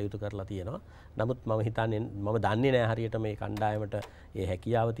දෙන්න කටයුතු කරලා තියෙනවා. නමුත් මම හිතන්නේ මම දන්නේ නැහැ හරියට මේ කණ්ඩායමට ඒ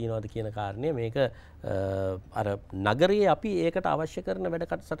හැකියාව තියනවාද කියන කාරණේ මේක අර නගරයේ අපි ඒකට අවශ්‍ය කරන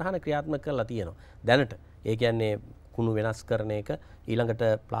වැඩසටහන ක්‍රියාත්මක කරලා තියෙනවා. දැනට ඒ කියන්නේ කුණු වෙනස් කරන එක ඊළඟට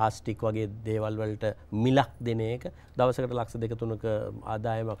ප්ලාස්ටික් වගේ දේවල් වලට මිලක් දෙන එක දවසකට ලක්ෂ 2-3ක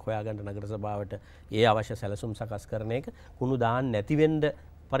ආදායමක් හොයාගන්න නගර සභාවට ඒ අවශ්‍ය සැලසුම් සකස් කරන එක කුණු දාන්න නැති වෙන්න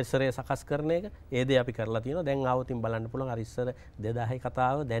පරිසරය සකස් කරන එක ඒ දේ අපි කරලා තියෙනවා. දැන් ආවොතින් බලන්න පුළුවන් අර ඉස්සර 2000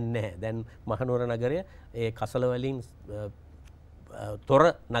 කතාව දැන් නැහැ. දැන් මහනුවර නගරය ඒ කසල වලින් තොර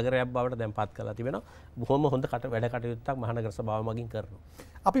නගරයක් බවට දැන් පත් කරලා තිබෙනවා. බොහොම හොඳ වැඩ කටයුත්තක් මහනගර සභාව මගින් කරනවා.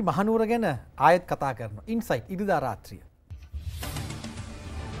 අපි මහනුවර ගැන ආයෙත් කතා කරනවා. ඉන්සයිට් ඉරිදා රාත්‍රිය.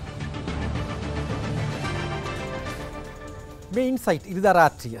 මේ ඉන්සයිට් ඉරිදා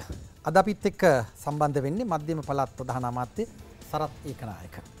රාත්‍රිය අද අපිත් එක්ක සම්බන්ධ වෙන්නේ මධ්‍යම පළාත් ප්‍රධාන අමාත්‍ය සරත්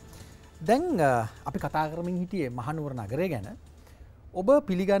ඒකනායක. දැන් අපි කතා කරමින් හිටියේ මහනුවර නගරය ගැන. ඔබ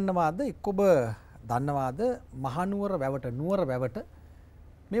පිළිගන්නවාද එක්ක ඔබ දන්නවාද මහනුවර වැවට නුවර වැවට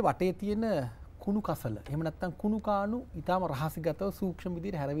මේ වටේ තියෙන කුණු කසල එහෙම නැත්නම් කුණු කාණු ඊටාම රහසිගතව සූක්ෂම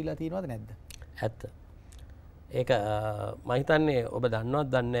විදිහට හැරවිලා තියෙනවද නැද්ද? ඇත්ත. ඒක මම හිතන්නේ ඔබ දන්නවත්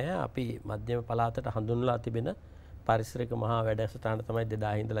දන්නේ නැහැ අපි මධ්‍යම පළාතට හඳුන්වලා තිබෙන පරිසරික මහා වැඩසටහන තමයි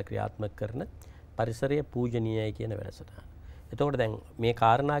 2000 ඉඳලා ක්‍රියාත්මක කරන පරිසරය පූජනීයයි කියන වැඩසටහන. එතකොට දැන් මේ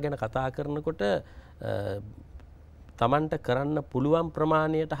කාරණා ගැන කතා කරනකොට Tamanට කරන්න පුළුවන්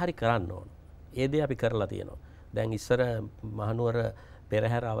ප්‍රමාණයට හරි කරන්න ඕන. ඒ දේ අපි කරලා තියෙනවා. දැන් ඉස්සර මහනුවර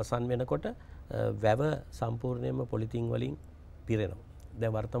පෙරහැර අවසන් වෙනකොට වැව සම්පූර්ණයෙන්ම පොලිතින් වලින් පිරෙනවා.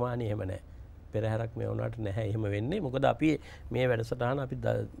 දැන් වර්තමානයේ එහෙම නැහැ. පෙරහැරක් මේ වුණාට නැහැ එහෙම වෙන්නේ. මොකද අපි මේ වැඩසටහන අපි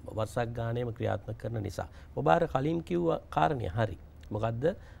වර්ෂයක් ගානේම ක්‍රියාත්මක කරන නිසා. ඔබ අර කලින් කිව්ව කාරණේ හරි. මොකද්ද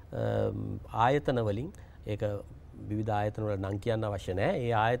ආයතන වලින් ඒක විවිධ ආයතන වල නම් කියන්න අවශ්‍ය නැහැ.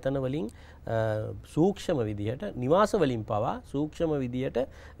 ඒ ආයතන වලින් සූක්ෂම විදිහට නිවාස වලින් පවා සූක්ෂම විදිහට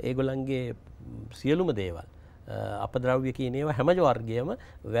ඒගොල්ලන්ගේ සියලුම දේවල් අපද්‍රව්‍ය කියන ඒවා හැම වර්ගයම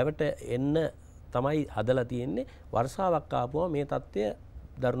වැවට එන්න තමයි හදලා තියෙන්නේ. වර්ෂාවක් ආපුවම මේ තත්ත්වය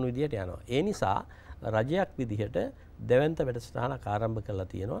දරුණු විදිහට යනවා. ඒ නිසා රජයක් විදිහට දෙවන්ත වැඩසටහනක් ආරම්භ කරලා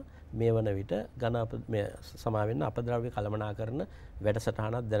තියෙනවා. මේ වන විට සමා වෙන්න අපද්‍රව්‍ය කළමනාකරන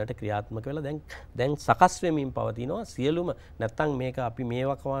වැඩසටහනක් දැනට ක්‍රියාත්මක වෙලා දැන් සකස් වෙමින් පවතිනවා. සියලුම නැත්තම් මේක අපි මේ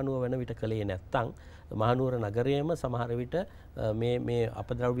වකවානුව වෙන විට කලේ නැත්තම් මහනුවර නගරයේම සමහර විට මේ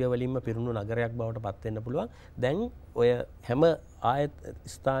අපද්‍රව්‍ය වලින්ම පිරුණු නගරයක් බවට පත් වෙන්න පුළුවන්. දැන් ඔය හැම ආයත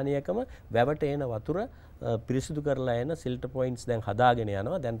ස්ථානයකම වැවට එන වතුර පිරිසිදු කරලා එන සිල්ටර් පොයින්ට්ස් දැන් හදාගෙන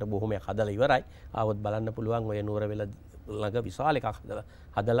යනවා. දැන්ට බොහොමයක් හදලා ඉවරයි. ආවොත් බලන්න පුළුවන් ඔය නුවරවෙල ළඟ විශාල එකක්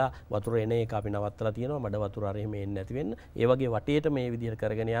හදලා වතුර එන එක අපි නවත්තලා තියෙනවා. මඩ වතුර අර එහෙම එන්නේ නැති වෙන්න. ඒ වගේ වටේට මේ විදිහට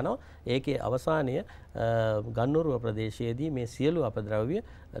කරගෙන යනවා. ඒකේ අවසානය ගන්නොරුව ප්‍රදේශයේදී මේ සියලු අපද්‍රව්‍ය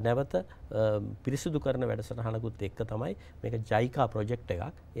නැවත පිරිසිදු කරන වැඩසටහනකුත් එක්ක තමයි මේක ජයිකා ප්‍රොජෙක්ට් එකක්.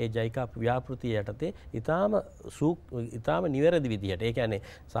 ඒ ජයිකා ව්‍යාපෘතිය යටතේ ඊටාම නිවැරදි විදිහට. ඒ කියන්නේ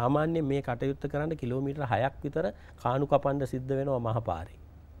සාමාන්‍යයෙන් මේ කටයුත්ත කරන්න කිලෝමීටර් 6ක් විතර කාණු කපන්න සිද්ධ වෙනවා මහපාරේ.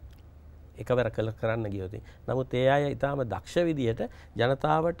 එකවර කරන්න ගියොත්. නමුත් ඒ අය ඊටාම දක්ෂ විදිහට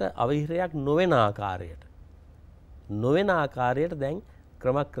ජනතාවට අවහිරයක් නොවන ආකාරයට දැන්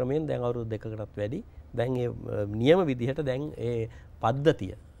ක්‍රමක්‍රමයෙන් දැන් අවුරුදු 2කටත් වැඩි දැන් ඒ නියම විදිහට දැන් ඒ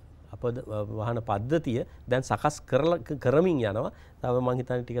පද්ධතිය වහන පද්ධතිය දැන් සකස් කරමින් යනවා. තව මං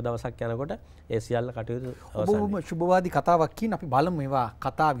හිතන්නේ ටික දවසක් යනකොට ඒ සියල්ල කටයුතු ඔබ සුබවාදී කතාවක් කියන අපි බලමු මේවා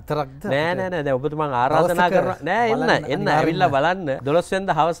කතා විතරක්ද? නෑ දැන් ඔබතුමා ආරාධනා කරනවා නෑ එන්න ඇවිල්ලා බලන්න 12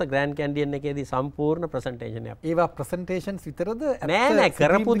 වෙනිදා හවස ග්‍රෑන්ඩ් කැන්ඩියන් එකේදී සම්පූර්ණ ප්‍රසන්ටේෂන් එකක්. ඒවා ප්‍රසන්ටේෂන්ස් විතරද? නෑ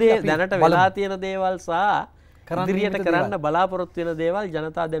කරපු දේ දැනට වෙලා තියෙන දේවල් සහ ඉදිරියට කරන්න බලාපොරොත්තු වෙන දේවල්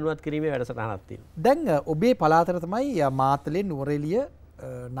ජනතා දැනුවත් කිරීමේ වැඩසටහනක් තියෙනවා. දැන් ඔබේ පළාතට තමයි මාතලේ නුවරඑළිය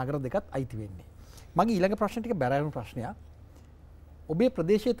නගර දෙකත් අයිති වෙන්නේ. මගේ ඊළඟ ප්‍රශ්න ටික බැරෑරුණු ප්‍රශ්නයක්. ඔබේ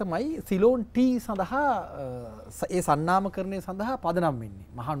ප්‍රදේශයේ තමයි සිලෝන් ටී සඳහා ඒ සන්නාමකරණය සඳහා පදනම් වෙන්නේ.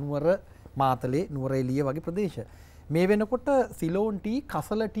 මහනුවර මාතලේ නුවරඑළිය වගේ ප්‍රදේශ. මේ වෙනකොට සිලෝන් ටී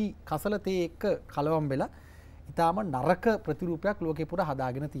කසල තේ එක්ක කලවම් වෙලා ඊටාම නරක ප්‍රතිරූපයක් ලෝකේ පුරා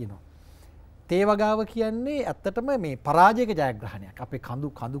හදාගෙන තියෙනවා. තේ වගාව කියන්නේ ඇත්තටම මේ පරාජයක ජයග්‍රහණයක්. අපේ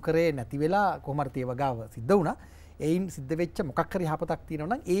කඳු කරේ නැති වෙලා කොහොම හරි තේ වගාව සිද්ධ වුණා. එයින් සිද්ධ වෙච්ච මොකක් හරි යහපතක් තියෙනවා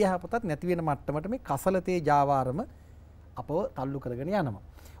නම් ඒ යහපතත් නැති වෙන මට්ටමට මේ කසල තේ ජාවාරම අපව තල්ලු කරගෙන යනවා.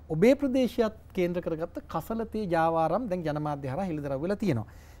 ඔබේ ප්‍රදේශයත් කේන්ද්‍ර කරගත්ත කසල තේ ජාවාරම් දැන් ජනමාධ්‍ය හරහා හෙළිදරව් වෙලා තියෙනවා.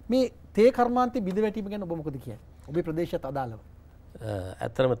 මේ තේ කර්මාන්තයේ බිඳ වැටීම ගැන ඔබ මොකද කියන්නේ? ඔබේ ප්‍රදේශයත් අදාළව.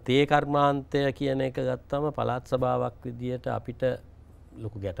 ඇත්තටම තේ කර්මාන්තය කියන එක ගත්තම පළාත් සභාවක් විදියට අපිට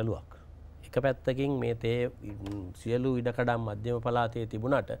ලොකු ගැටලුවක්. එක පැත්තකින් මේ තේ සියලු ඉඩකඩම් මධ්‍යම පළාතේ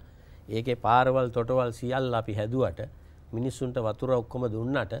තිබුණට ඒකේ පාරවල් තොටවල් සියල්ල අපි හැදුවට මිනිස්සුන්ට වතුර ඔක්කොම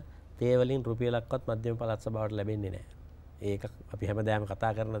දුන්නට තේ වලින් රුපියලක්වත් මධ්‍යම පළාත් සභාවට ලැබෙන්නේ නැහැ. ඒක අපි හැමදාම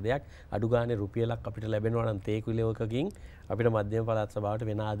කතා කරන දෙයක්. අඩු ගානේ රුපියලක් අපිට ලැබෙනවා නම් තේ කිලෝකකින් අපිට මධ්‍යම පළාත් සභාවට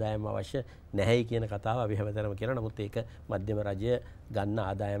වෙන ආදායම අවශ්‍ය නැහැයි කියන කතාව අපි හැමතැනම කියනවා. නමුත් ඒක මධ්‍යම රජය ගන්න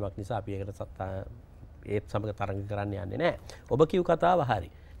ආදායමක් නිසා අපි ඒකට ඒත් සමග තරඟ කරන්න යන්නේ නැහැ. ඔබ කියු කතාව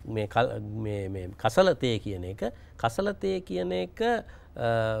හරි. මේ කසල තේ කියන එක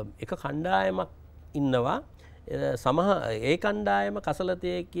එක කණ්ඩායමක් ඉන්නවා. ඒ කණ්ඩායම කසල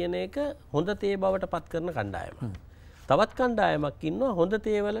තේ කියන එක හොඳ තේ බවට පත් කරන කණ්ඩායමක්. තවත් කණ්ඩායමක් ඉන්නවා හොඳ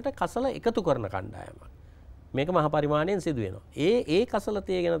තේ වලට කසල එකතු කරන කණ්ඩායමක්. මේක මහ පරිමාණයෙන් සිදු වෙනවා. ඒ කසල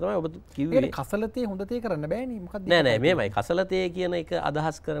තේ ගැන තමයි ඔබ කිව්වේ. කසල තේ හොඳ තේ කරන්න බෑනේ. මොකක්ද? නෑ මේමයි කසල තේ කියන එක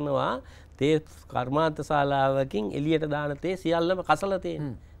අදහස් කරනවා තේ කර්මාන්ත ශාලාවකින් එළියට දාන තේ සියල්ලම කසල තේ.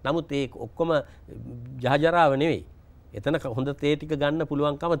 නමුත් ඒ ඔක්කොම ජහජරාව නෙවෙයි. එතන හොඳ තේ ටික ගන්න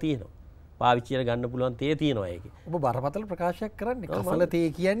පුළුවන්කම තියෙනවා. පාවිච්චියට ගන්න පුළුවන් තේ තියෙනවා ඒකේ. ඔබ බරපතල ප්‍රකාශයක් කරන්නේ කසල තේ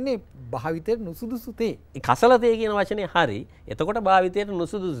කියන්නේ භාවිතයට නුසුදුසු තේ. ඒ කසල තේ කියන වචනේ හරි. එතකොට භාවිතයට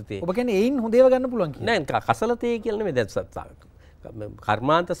නුසුදුසු තේ. ඔබ කියන්නේ ඒයින් හොඳ ඒවා ගන්න පුළුවන් කියන්නේ. නෑ කසල තේ කියලා නෙමෙයි දැන්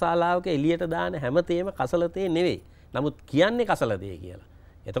කර්මාන්ත ශාලාවක එළියට දාන හැම තේම කසල තේ නෙවෙයි. නමුත් කියන්නේ කසල තේ කියලා.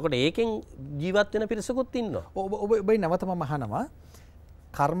 එතකොට ඒකෙන් ජීවත් වෙන පිරිසකුත් ඉන්නවා. ඔබ නැවතම අහනවා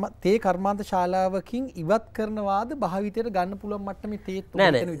තේ කර්මාන්ත ශාලාවකින් ඉවත් කරනවාද භාවිතයට ගන්න පුළුවන් මට්ටමේ තේත්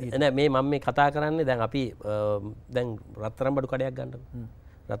නෑ මේ මම මේ කතා කරන්නේ දැන් අපි දැන් රත්තරන් බඩු කඩයක් ගන්නකො.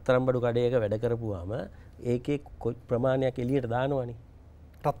 රත්තරන් බඩු කඩයක වැඩ කරපුවාම ඒකේ ප්‍රමාණයක් එළියට දානවනේ.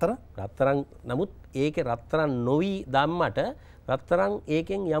 රත්තරන් නමුත් ඒකේ රත්තරන් නොවි දැම්මට රත්තරන්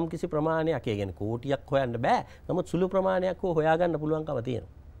ඒකෙන් යම් කිසි ප්‍රමාණයක් ඒ කියන්නේ කෝටියක් හොයන්න බෑ. නමුත් සුළු ප්‍රමාණයක් හොයාගන්න පුළුවන්කම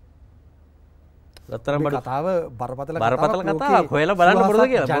තියෙනවා. රත්තරන් බඩු කතාව බරපතල කතාවක්. හොයලා බලන්න බොරුද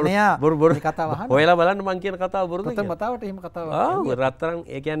කියලා. බොරු කතාව අහන්න. හොයලා බලන්න මං කියන කතාව බොරුද කියලා. මතාවට එහෙම කතාවක්. ආ රත්තරන්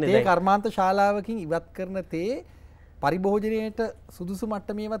ඒ කියන්නේ තේ කර්මාන්ත ශාලාවකින් ඉවත් කරන තේ පරිභෝජනයට සුදුසු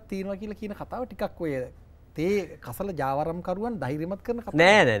මට්ටමේවත් තියෙනවා කියලා කියන කතාව ටිකක් ඔය තේ කසල ජාවාරම් කරුවන් ධෛර්යමත් කරන කතාව.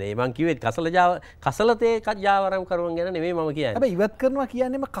 නෑ මං කිව්වේ කසල තේ ජාවාරම් කරුවන් ගැන නෙමෙයි මම කියන්නේ. හැබැයි ඉවත් කරනවා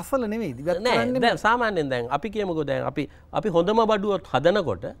කියන්නේම කසල නෙමෙයි. ඉවත් කරන්නේ දැන් සාමාන්‍යයෙන් දැන් අපි කියමුකෝ දැන් අපි හොඳම බඩුව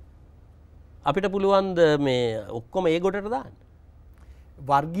හදනකොට අපිට පුළුවන්ද මේ ඔක්කොම ඒ ගොඩට දාන්න?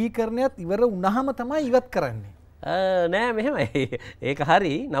 වර්ගීකරණයත් ඉවර වුණාම තමයි ඉවත් කරන්නේ. නෑ මෙහෙමයි. ඒක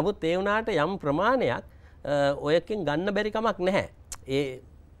හරි. නමුත් ඒ වුණාට යම් ප්‍රමාණයක් ඔයකින් ගන්න බැරි කමක් නැහැ. ඒ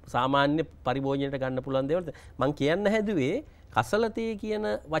සාමාන්‍ය පරිභෝජනයට ගන්න පුළුවන් දේවල් මං කියන්න හැදුවේ කසල තේ කියන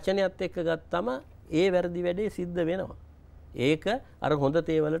වචනයත් එක්ක ගත්තම ඒ වැරදි වැඩේ සිද්ධ වෙනවා. ඒක අර හොඳ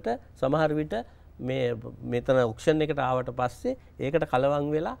තේ වලට සමහර විට මේ මෙතන ඔක්ෂන් එකට ආවට පස්සේ ඒකට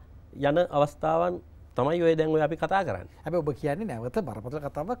කලවම් වෙලා යන අවස්ථාවන් තමයි ඔය දැන් ඔය අපි කතා කරන්නේ. හැබැයි ඔබ කියන්නේ නැවත බරපතල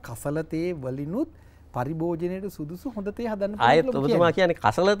කතාවක් කසල තේ වලිනුත් පරිභෝජනයට සුදුසු හොඳ තේ හදන්න පුළුවන්. ආයෙත් ඔබතුමා කියන්නේ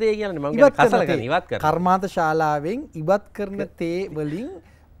කසල තේ කියන්නේ මම කියන්නේ කසල කියන්නේ ඉවත් කරන. කර්මාන්ත ශාලාවෙන් ඉවත් කරන තේ වලින්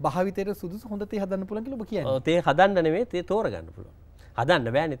භාවිතයට සුදුසු හොඳ තේ හදන්න පුළුවන් කියලා ඔබ කියන්නේ. ඔව් තේ හදන්න නෙමෙයි තේ තෝරගන්න පුළුවන්.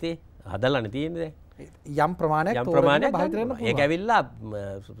 හදන්න බෑනේ තේ. හදලානේ තියෙන්නේ දැන්. යම් ප්‍රමාණයක් තෝරගෙන භාවිත කරන්න පුළුවන්. ඒක ඇවිල්ලා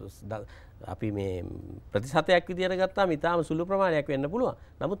අපි මේ ප්‍රතිශතයක් විදියට ගත්තාම ඉතාලම සුළු ප්‍රමාණයක් වෙන්න පුළුවන්.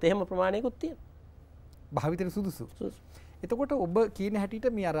 නමුත් එහෙම ප්‍රමාණයකුත් තියෙනවා. භාවිතයට සුදුසු. එතකොට ඔබ කියන හැටියට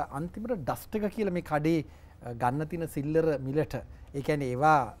මේ අර අන්තිමට ඩස්ට් එක කියලා මේ කඩේ ගන්න තියෙන සිල්ලර මිලට ඒ කියන්නේ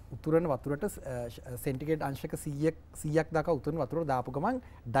ඒවා උතුරන වතුරට සෙන්ටිග්‍රේඩ් අංශක 100ක් දක්වා උතුරන වතුර දාපු ගමන්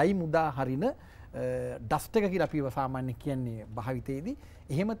ඩයි මුදා හරින ඩස්ට් එක කියලා අපි සාමාන්‍යයෙන් කියන්නේ භාවිතයේදී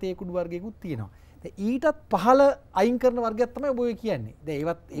එහෙම තේ කුඩු වර්ගයකුත් තියෙනවා. ඊටත් පහළ අයින් කරන වර්ගයක් තමයි ඔබ ඔය කියන්නේ. දැන්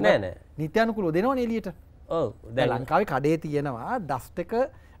ඒවත් නෑ නිත්‍යානුකූලව දෙනවනේ එළියට. ඔව් දැන් ලංකාවේ කඩේ තියෙනවා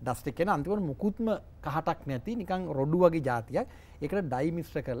ඩස්ට් එක කියන අන්තිමට මුකුත්ම කහටක් නැති නිකන් රොඩු වගේ જાතියක්. ඒකට ඩයි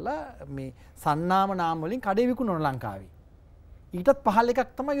මිශ්‍ර කරලා මේ සන්නාම නාම වලින් කඩේ විකුණන ලංකාවේ. ඊටත් පහළ එකක්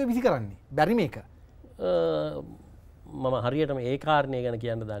තමයි ඔය විසි කරන්නේ. බැරි මේක. මම හරියටම ඒ කාරණය ගැන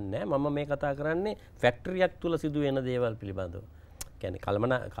කියන්න දන්නේ නැහැ. මම මේ කතා කරන්නේ ෆැක්ටරියක් තුල සිදුවෙන දේවල් පිළිබඳව. කියන්නේ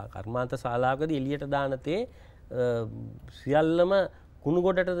කර්මාන්ත ශාලාවකදී එළියට දාන තේ සියල්ලම කුණු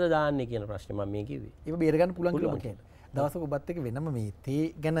ගොඩටද දාන්නේ කියන ප්‍රශ්නේ මම මේ කිව්වේ. ඒක බේර ගන්න පුළුවන් කියලා ඔබ කියන්නේ. දවසක ඔබත් එක්ක වෙනම මේ තේ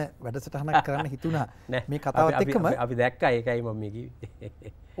ගැන වැඩසටහනක් කරන්න හිතුණා. මේ කතාවත් එක්කම අපි දැක්කා ඒකයි මම මේ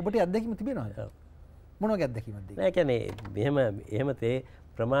කිව්වේ. ඔබට අත්දැකීම තිබෙනවද? මොන වගේ අත්දැකීමක්ද? නෑ කියන්නේ එහෙම තේ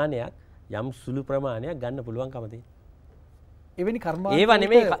ප්‍රමාණයක් යම් සුළු ප්‍රමාණයක් ගන්න පුළුවන්කම තියෙනවා. එවැනි කර්මාන්ත ඒවා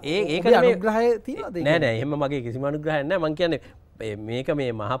නෙමෙයි ඒක නෙමෙයි අනුග්‍රහය තියෙනවද? නෑ එහෙම මගේ කිසිම අනුග්‍රහයක් නෑ. මම කියන්නේ මේක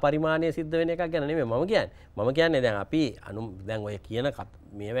මේ මහා පරිමාණයේ සිද්ධ වෙන එකක් ගැන නෙමෙයි මම කියන්නේ. මම කියන්නේ දැන් අපි දැන් ඔය කියන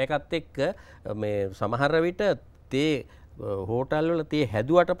මේවා එකත් එක්ක මේ සමහර විට තේ හෝටල් වල තේ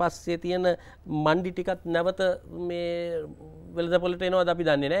හැදුවට පස්සේ තියෙන මණ්ඩි ටිකත් නැවත මේ වෙළඳපොළට එනවද අපි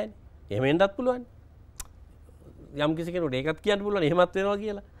දන්නේ නැහැ. එහෙම වෙන්නත් පුළුවන්. යම් කිසි කෙනෙකුට ඒකත් කියන්න පුළුවන් එහෙමත් වෙනවා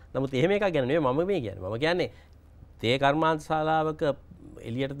කියලා. නමුත් එහෙම එකක් ගැන නෙමෙයි මම මේ කියන්නේ. මම කියන්නේ තේ කර්මාන්ත ශාලාවක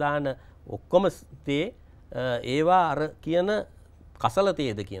එළියට දාන ඔක්කොම තේ ඒවා අර කියන කසල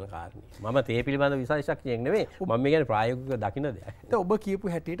තේද කියන කාරණේ. මම තේ පිළිබඳ විශේෂඥයෙක් නෙවෙයි. මම මේ කියන්නේ ප්‍රායෝගිකව දකින්න දෙයක්. දැන් ඔබ කියපු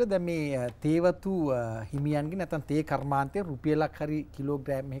හැටියට දැන් මේ තේවතු හිමියන්ගේ නැත්නම් තේ කර්මාන්තයේ රුපියලක් හරි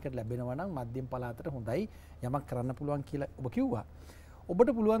කිලෝග්‍රෑම් එකකට ලැබෙනවා නම් මධ්‍යම පළාතට හොඳයි යමක් කරන්න පුළුවන් කියලා ඔබ කිව්වා. ඔබට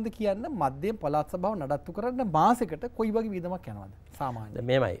පුළුවන් ද කියන්න මධ්‍යම පළාත් සභාව නඩත්තු කරන්න මාසෙකට කොයි වගේ වියදමක් යනවද සාමාන්‍යයෙන්? දැන්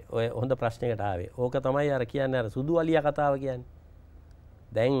මේමයි ඔය හොඳ ප්‍රශ්නයකට ආවේ. ඕක තමයි අර කියන්නේ අර සුදු අලියා කතාව කියන්නේ.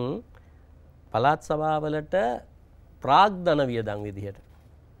 දැන් පළාත් සභාවලට ප්‍රාග්ධන වියදම් විදිහට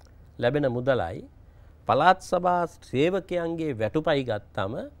ලැබෙන මුදලයි පළාත් සභා සේවකයන්ගේ වැටුපයි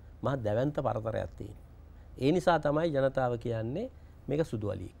ගත්තම මහ දැවැන්ත පරතරයක් තියෙනවා. ඒ නිසා තමයි ජනතාව කියන්නේ මේක සුදු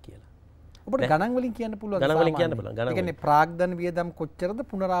අලියෙක් කියලා. ඔබට ගණන් වලින් කියන්න පුළුවන්. ගණන් වලින් කියන්න පුළුවන්. ඒ කියන්නේ ප්‍රාග්ධන වියදම් කොච්චරද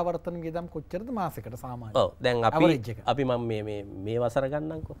පුනරාවර්තන වියදම් කොච්චරද මාසෙකට සාමාන්‍යයෙන්? ඔව් දැන් අපි මම මේ වසර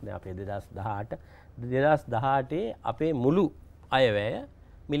ගන්නම්කෝ. දැන් අපේ 2018 අපේ මුළු අයවැය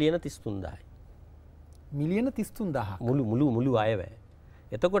මිලියන 33000යි. මිලියන 33000ක් මුළු අයවැය.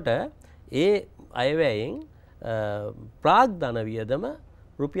 එතකොට ඒ අයවැයෙන් ප්‍රාග්ධන වියදම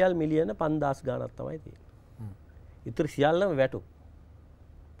රුපියල් මිලියන 5000 ගණක් තමයි තියෙන්නේ. ඉතුරු සියල්ලම වැටුප්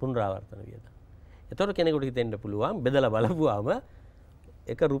පුනරාවර්තන වියදම්. එතකොට කෙනෙකුට හිතෙන්න පුළුවන් බෙදලා බලපුවාම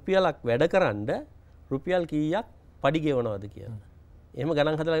එක රුපියලක් වැඩකරනද රුපියල් කීයක් පඩි ගෙවනවද කියලා. එහෙම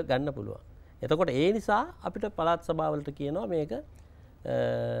ගණන් හදලා ගන්න පුළුවන්. එතකොට ඒ නිසා අපිට පළාත් සභාවලට කියනවා මේක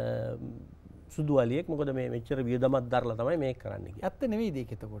සුදු අලියෙක්. මොකද මේ මෙච්චර වියදමක් දරලා තමයි මේක කරන්න කියන්නේ. ඇත්ත නෙවෙයිද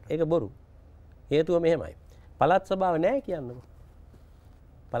ඒක එතකොට? ඒක බොරු. හේතුව මෙහෙමයි. පළාත් සභාව නැහැ කියන්නකො.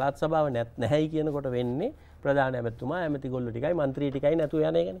 පළාත් සභාව නැහැයි කියනකොට වෙන්නේ ප්‍රධාන ඇමතිතුමා ඇමතිගොල්ලෝ ටිකයි മന്ത്രി ටිකයි නැතුව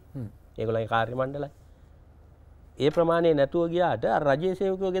යන එකනේ. ඒගොල්ලන්ගේ කාර්ය මණ්ඩලයි. ඒ ප්‍රමාණය නැතුව ගියාට අර රජයේ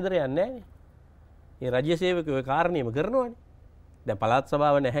සේවකයෝ ගෙදර යන්නේ නැහනේ. ඒ රජයේ සේවකයෝ කාරණේම කරනවානේ. දැන් පළාත්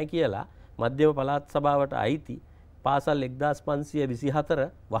සභාව නැහැ කියලා මධ්‍යම පළාත් සභාවට අයිති පාසල් 1524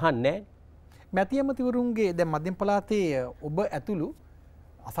 වහන්නේ නැහැ. මැති ඇමතිවරුන්ගේ දැන් මධ්‍යම පළාතේ ඔබ ඇතුළු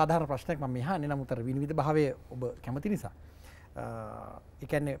අසාධාරණ ප්‍රශ්නයක් මම අහන්නේ. නමුත් අර විනිවිද භාවය ඔබ කැමති නිසා. ඒ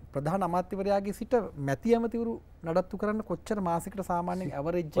කියන්නේ ප්‍රධාන අමාත්‍යවරයාගේ සිට මැති ඇමතිවරු නඩත්තු කරන්න කොච්චර මාසයකට සාමාන්‍යයෙන්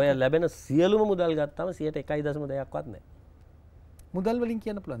ඇවරේජ් එක? ඔය ලැබෙන සියලුම මුදල් ගත්තම 1.1%ක්වත් නැහැ. මුදල් වලින්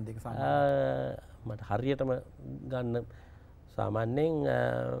කියන්න පුළුවන් දෙක සාමාන්‍යයෙන්. මට හරියටම ගන්න සාමාන්‍යයෙන්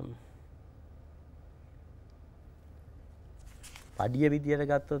පඩිය විදියට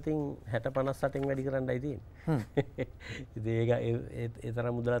ගත්තොත් 60-58න් වැඩි කරන්නයි තියෙන්නේ. ඉතින් ඒ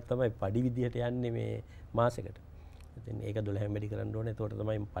තරම් මුදලක් තමයි පඩි විදියට යන්නේ මේ මාසෙකට. ඉතින් ඒක 12න් වැඩි කරන්න ඕනේ. ඒකට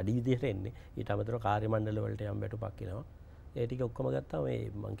තමයි පඩි විදියට එන්නේ. ඊට අමතරව කාර්ය මණ්ඩල වලට යම් වැටුපක් එනවා. ඒ ටික ඔක්කොම ගත්තාම මේ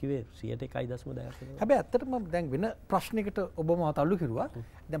මං කිව්වේ 1.1%. හැබැයි ඇත්තටම දැන් වෙන ප්‍රශ්නයකට ඔබම තල්ලු කිරුවා.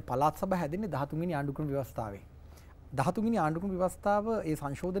 දැන් පළාත් සභාව හැදෙන්නේ 13 වෙනි ආණ්ඩුක්‍රම ව්‍යවස්ථාවේ. 13 වෙනි ආණ්ඩුක්‍රම ව්‍යවස්ථාව ඒ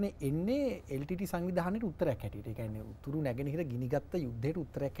සංශෝධනයේ එන්නේ LTT සංවිධානයේ උත්තරයක් හැටියට. ඒ කියන්නේ උතුරු නැගෙනහිර ගිනිගත්ත යුද්ධයට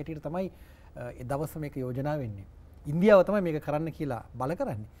උත්තරයක් හැටියට තමයි ඒ දවස් මේක යෝජනා වෙන්නේ. ඉන්දියාව තමයි මේක කරන්න කියලා බල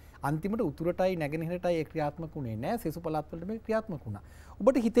කරන්නේ. අන්තිමට උතුරටයි නැගෙනහිරටයි ඒ ක්‍රියාත්මක වුණේ නැහැ. සෙසු පළාත් වලට මේක ක්‍රියාත්මක වුණා.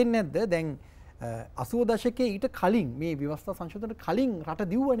 ඔබට හිතෙන්නේ නැද්ද දැන් 80 දශකයේ ඊට කලින් මේ ව්‍යවස්ථා සංශෝධනයට කලින් රට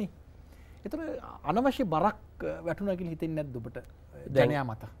දිව්වනේ. ඒතර අනවශ්‍ය බරක් වැටුණා කියලා හිතෙන්නේ නැද්ද ඔබට ජනයා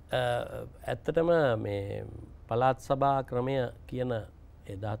මත? ඇත්තටම මේ පළාත් සභා ක්‍රමය කියන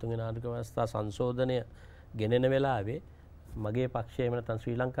 13 වෙනි ආණ්ඩුක්‍රම ව්‍යවස්ථා සංශෝධනය ගෙනෙන වෙලාවේ මගේ පක්ෂය එහෙම නැත්නම්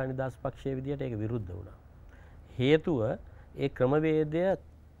ශ්‍රී ලංකා නිදහස් පක්ෂයේ විදියට ඒක විරුද්ධ වුණා. හේතුව ඒ ක්‍රමවේදය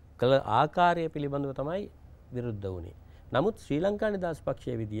කළ ආකාරය පිළිබඳව තමයි විරුද්ධ වුණේ. නමුත් ශ්‍රී ලංකා නිදහස්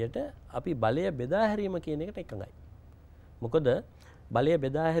පක්ෂයේ විදියට අපි බලය බෙදා හැරීම කියන එකට එකඟයි. මොකද බලය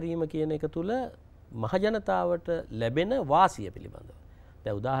බෙදා හැරීම කියන එක තුල මහජනතාවට ලැබෙන වාසිය පිළිබඳව.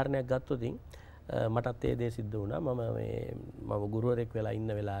 දැන් උදාහරණයක් ගත්තොත් මටත් ඒ දේ සිද්ධ වුණා. මම ගුරුවරයෙක් වෙලා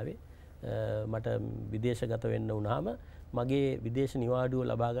ඉන්න වෙලාවේ මට විදේශගත වෙන්න වුණාම මගේ විදේශ නිවාඩුව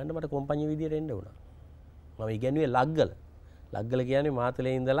ලබා ගන්න මට කොම්පැනි විදියට එන්න වුණා. මම ඉගෙනුවේ ලග්ගල. ලග්ගල කියන්නේ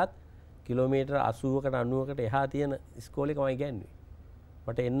මාතලේ ඉඳලත් කිලෝමීටර් 80කට 90කට එහා තියෙන ඉස්කෝලේක මම ඉගෙනුවේ.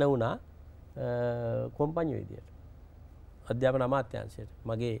 මට එන්න වුණා කොම්පැනි විදියට. අධ්‍යාපන අමාත්‍යාංශයට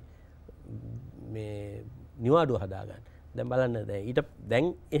මගේ මේ නිවාඩුව හදාගන්න. දැන් බලන්න දැන්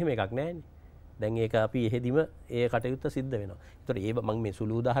එහෙම එකක් නැහැනේ. දැන් ඒක අපි එහෙදිම ඒ කටයුත්ත සිද්ධ වෙනවා. ඒතකොට මම මේ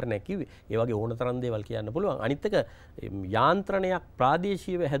සුළු උදාහරණයක් කිව්වේ. ඒ වගේ ඕන තරම් දේවල් කියන්න පුළුවන්. අනිත් එක යාන්ත්‍රණයක්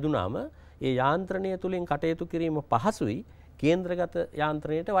ප්‍රාදේශීයව හැදුනාම ඒ යාන්ත්‍රණය තුලින් කටයුතු කිරීම පහසුයි කේන්ද්‍රගත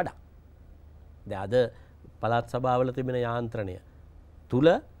යාන්ත්‍රණයට වඩා. දැන් අද පළාත් සභාවල තිබෙන යාන්ත්‍රණය තුල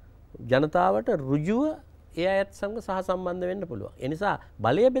ජනතාවට ඍජුව ඒ අයත් සමග සහසම්බන්ධ වෙන්න පුළුවන්. ඒ නිසා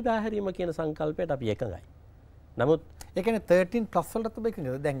බලය බෙදා හැරීම කියන සංකල්පයට අපි එකඟයි. නමුත් ඒ කියන්නේ 13+ වලට ඔබ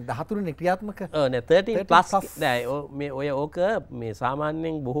එකඟද? දැන් 13 නේ ක්‍රියාත්මක. නෑ 13+ දැන් මේ ඔය ඕක මේ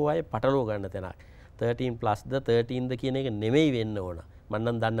සාමාන්‍යයෙන් බොහෝ අය පටලව ගන්න තැනක්. 13+ද 13ද කියන එක නෙමෙයි වෙන්න ඕන. මම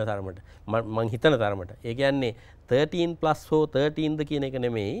නම් දන්න තරමට. මම හිතන තරමට. ඒ කියන්නේ 13+ හෝ 13ද කියන එක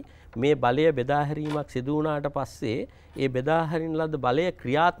නෙමෙයි. මේ බලය බෙදා හැරීමක් සිදු වුණාට පස්සේ ඒ බෙදා හැරින ලද බලය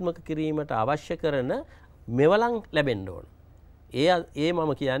ක්‍රියාත්මක කිරීමට අවශ්‍ය කරන මෙවලම් ලැබෙන්න ඕන. ඒ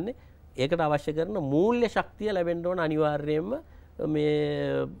මම කියන්නේ ඒකට අවශ්‍ය කරන මූල්‍ය ශක්තිය ලැබෙන්න ඕන අනිවාර්යයෙන්ම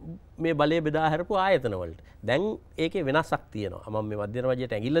මේ බලය බෙදා හැරපු ආයතන වලට. දැන් ඒකේ වෙනසක් තියෙනවා. මම මේ මධ්‍යම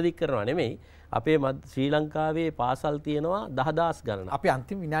රජයට ඇඟිල්ල දික් කරනවා නෙමෙයි. අපේ ශ්‍රී ලංකාවේ පාසල් තියෙනවා 10000 ගණන. අපි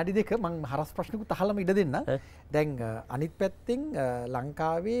අන්තිම විනාඩි දෙක මම හරස් ප්‍රශ්නකුත් අහලම ඉඩ දෙන්න. දැන් අනිත් පැත්තෙන්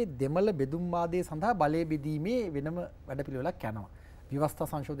ලංකාවේ දෙමළ බෙදුම් වාදයේ සඳහා බලය බෙදීමේ වෙනම වැඩපිළිවෙලක් යනවා. ව්‍යවස්ථා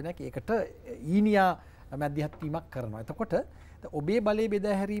සංශෝධනයක් ඒකට ඊනියා මැදිහත් වීමක් කරනවා. එතකොට ඔබේ බලය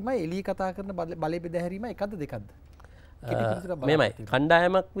බෙදා හැරීමයි එළිය කතා කරන බලය බෙදා හැරීම එකක්ද දෙකක්ද? මෙමයි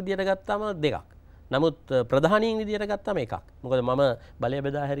කණ්ඩායමක් විදියට ගත්තාම දෙකක්. නමුත් ප්‍රධානීන් විදියට ගත්තාම එකක්. මොකද මම බලය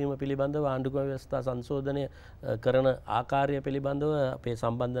බෙදා හැරීම පිළිබඳව ආණ්ඩුක්‍රම ව්‍යවස්ථා සංශෝධනය කරන ආකාරය පිළිබඳව අපේ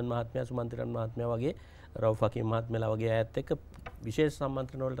සම්බන්ධන් මහත්මයා සුමන්ත්‍රණ මහත්මයා වගේ රවුෆ් හකීම් මහත්මයාලා වගේ අයත් එක්ක විශේෂ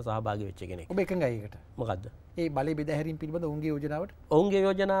සම්මන්ත්‍රණ වලට සහභාගී වෙච්ච කෙනෙක්. ඔබ එකඟයි ඒකට? මොකද්ද? ඒ බලය බෙදා හැරීම පිළිබඳ ඔවුන්ගේ යෝජනාවට? ඔවුන්ගේ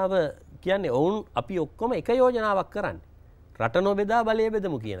යෝජනාව කියන්නේ ඔවුන් අපි ඔක්කොම එක යෝජනාවක් කරන්නේ. රට නොබෙදා බලය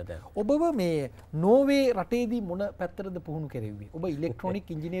බෙදමු කියන තැන. ඔබව මේ නෝවේ රටේදී මොන පැත්තටද පුහුණු කෙරෙව්වේ? ඔබ ඉලෙක්ට්‍රොනික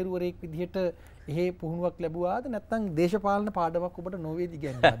ඉංජිනේරුවරයෙක් විදිහට එහෙ පුහුණුවක් ලැබුවාද නැත්නම් දේශපාලන පාඩමක් ඔබට නෝවේදී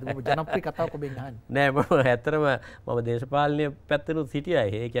ඉගෙනුවාද? ඔබ ජනප්‍රිය කතාවක් ඔබෙන් අහන්නේ. නෑ මම ඇත්තටම මම දේශපාලනීය පැත්තෙනුත් හිටියා.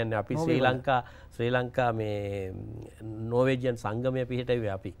 ඒ කියන්නේ අපි ශ්‍රී ලංකා මේ නෝවේජියන් සංගමය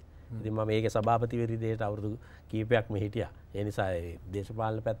පිහිටුවේ අපි. ඉතින් මම ඒකේ සභාපතිවරයෙකුට අවුරුදු කීපයක්ම හිටියා. ඒ නිසා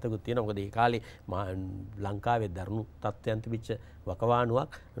දේශපාලන පැත්තකුත් තියෙනවා. මොකද ඒ කාලේ ලංකාවේ දරුණු තත්ත්වයන් තිබිච්ච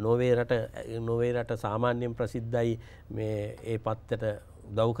වකවානුවක් නෝවේ රට සාමාන්‍යයෙන් ප්‍රසිද්ධයි මේ ඒ පත්තට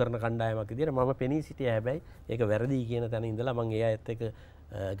උදව් කරන කණ්ඩායමක් විදියට මම පෙනී සිටියා. හැබැයි ඒක වැරදි කියන තැන ඉඳලා මම ඒ අයත් එක්ක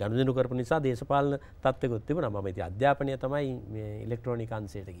ගනුදෙනු කරපු නිසා දේශපාලන තත්ත්වකුත් තිබුණා. මම ඉතින් අධ්‍යාපනය තමයි මේ ඉලෙක්ට්‍රොනික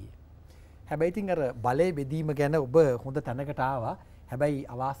අංශයට ගියේ. හැබැයි ඉතින් අර බලය බෙදීම ගැන ඔබ හොඳ තැනකට ආවා. හැබැයි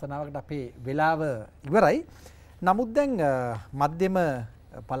අවාසනාවකට අපේ වෙලාව ඉවරයි. නමුත් දැන් මධ්‍යම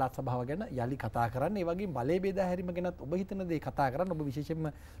පළාත් සභාව ගැන යලි කතා කරන්න, ඒ වගේම බලය බෙදා හැරීම ගැනත් ඔබ හිතන දේ කතා කරන්න. ඔබ විශේෂයෙන්ම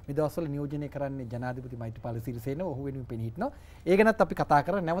මේ දවස්වල නියෝජනය කරන්නේ ජනාධිපති මෛත්‍රීපාල සිරිසේන. ඔහු වෙනුවෙන් පෙනී හිටනවා. ඒ ගැනත් අපි කතා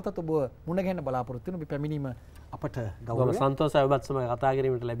කරලා නැවතත් ඔබ මුණ ගැහෙන්න බලාපොරොත්තු වෙනවා. ඔබ පැමිණීම අපට ගෞරවය. සන්තෝෂයි ඔබත් සමග කතා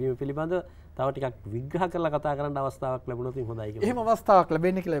කිරීමට ලැබීම පිළිබඳව තව ටිකක් විග්‍රහ කරලා කතා කරන්න අවස්ථාවක් ලැබුණොත් හොඳයි කියලා. එහෙම අවස්ථාවක්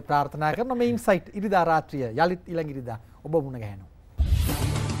ලැබෙන්න කියලා ප්‍රාර්ථනා කරනවා. මේ ඉන්සයිට් ඉරිදා රාත්‍රිය යලිත් ඊළඟ ඉරිදා ඔබ මුණ ගැහෙනවා.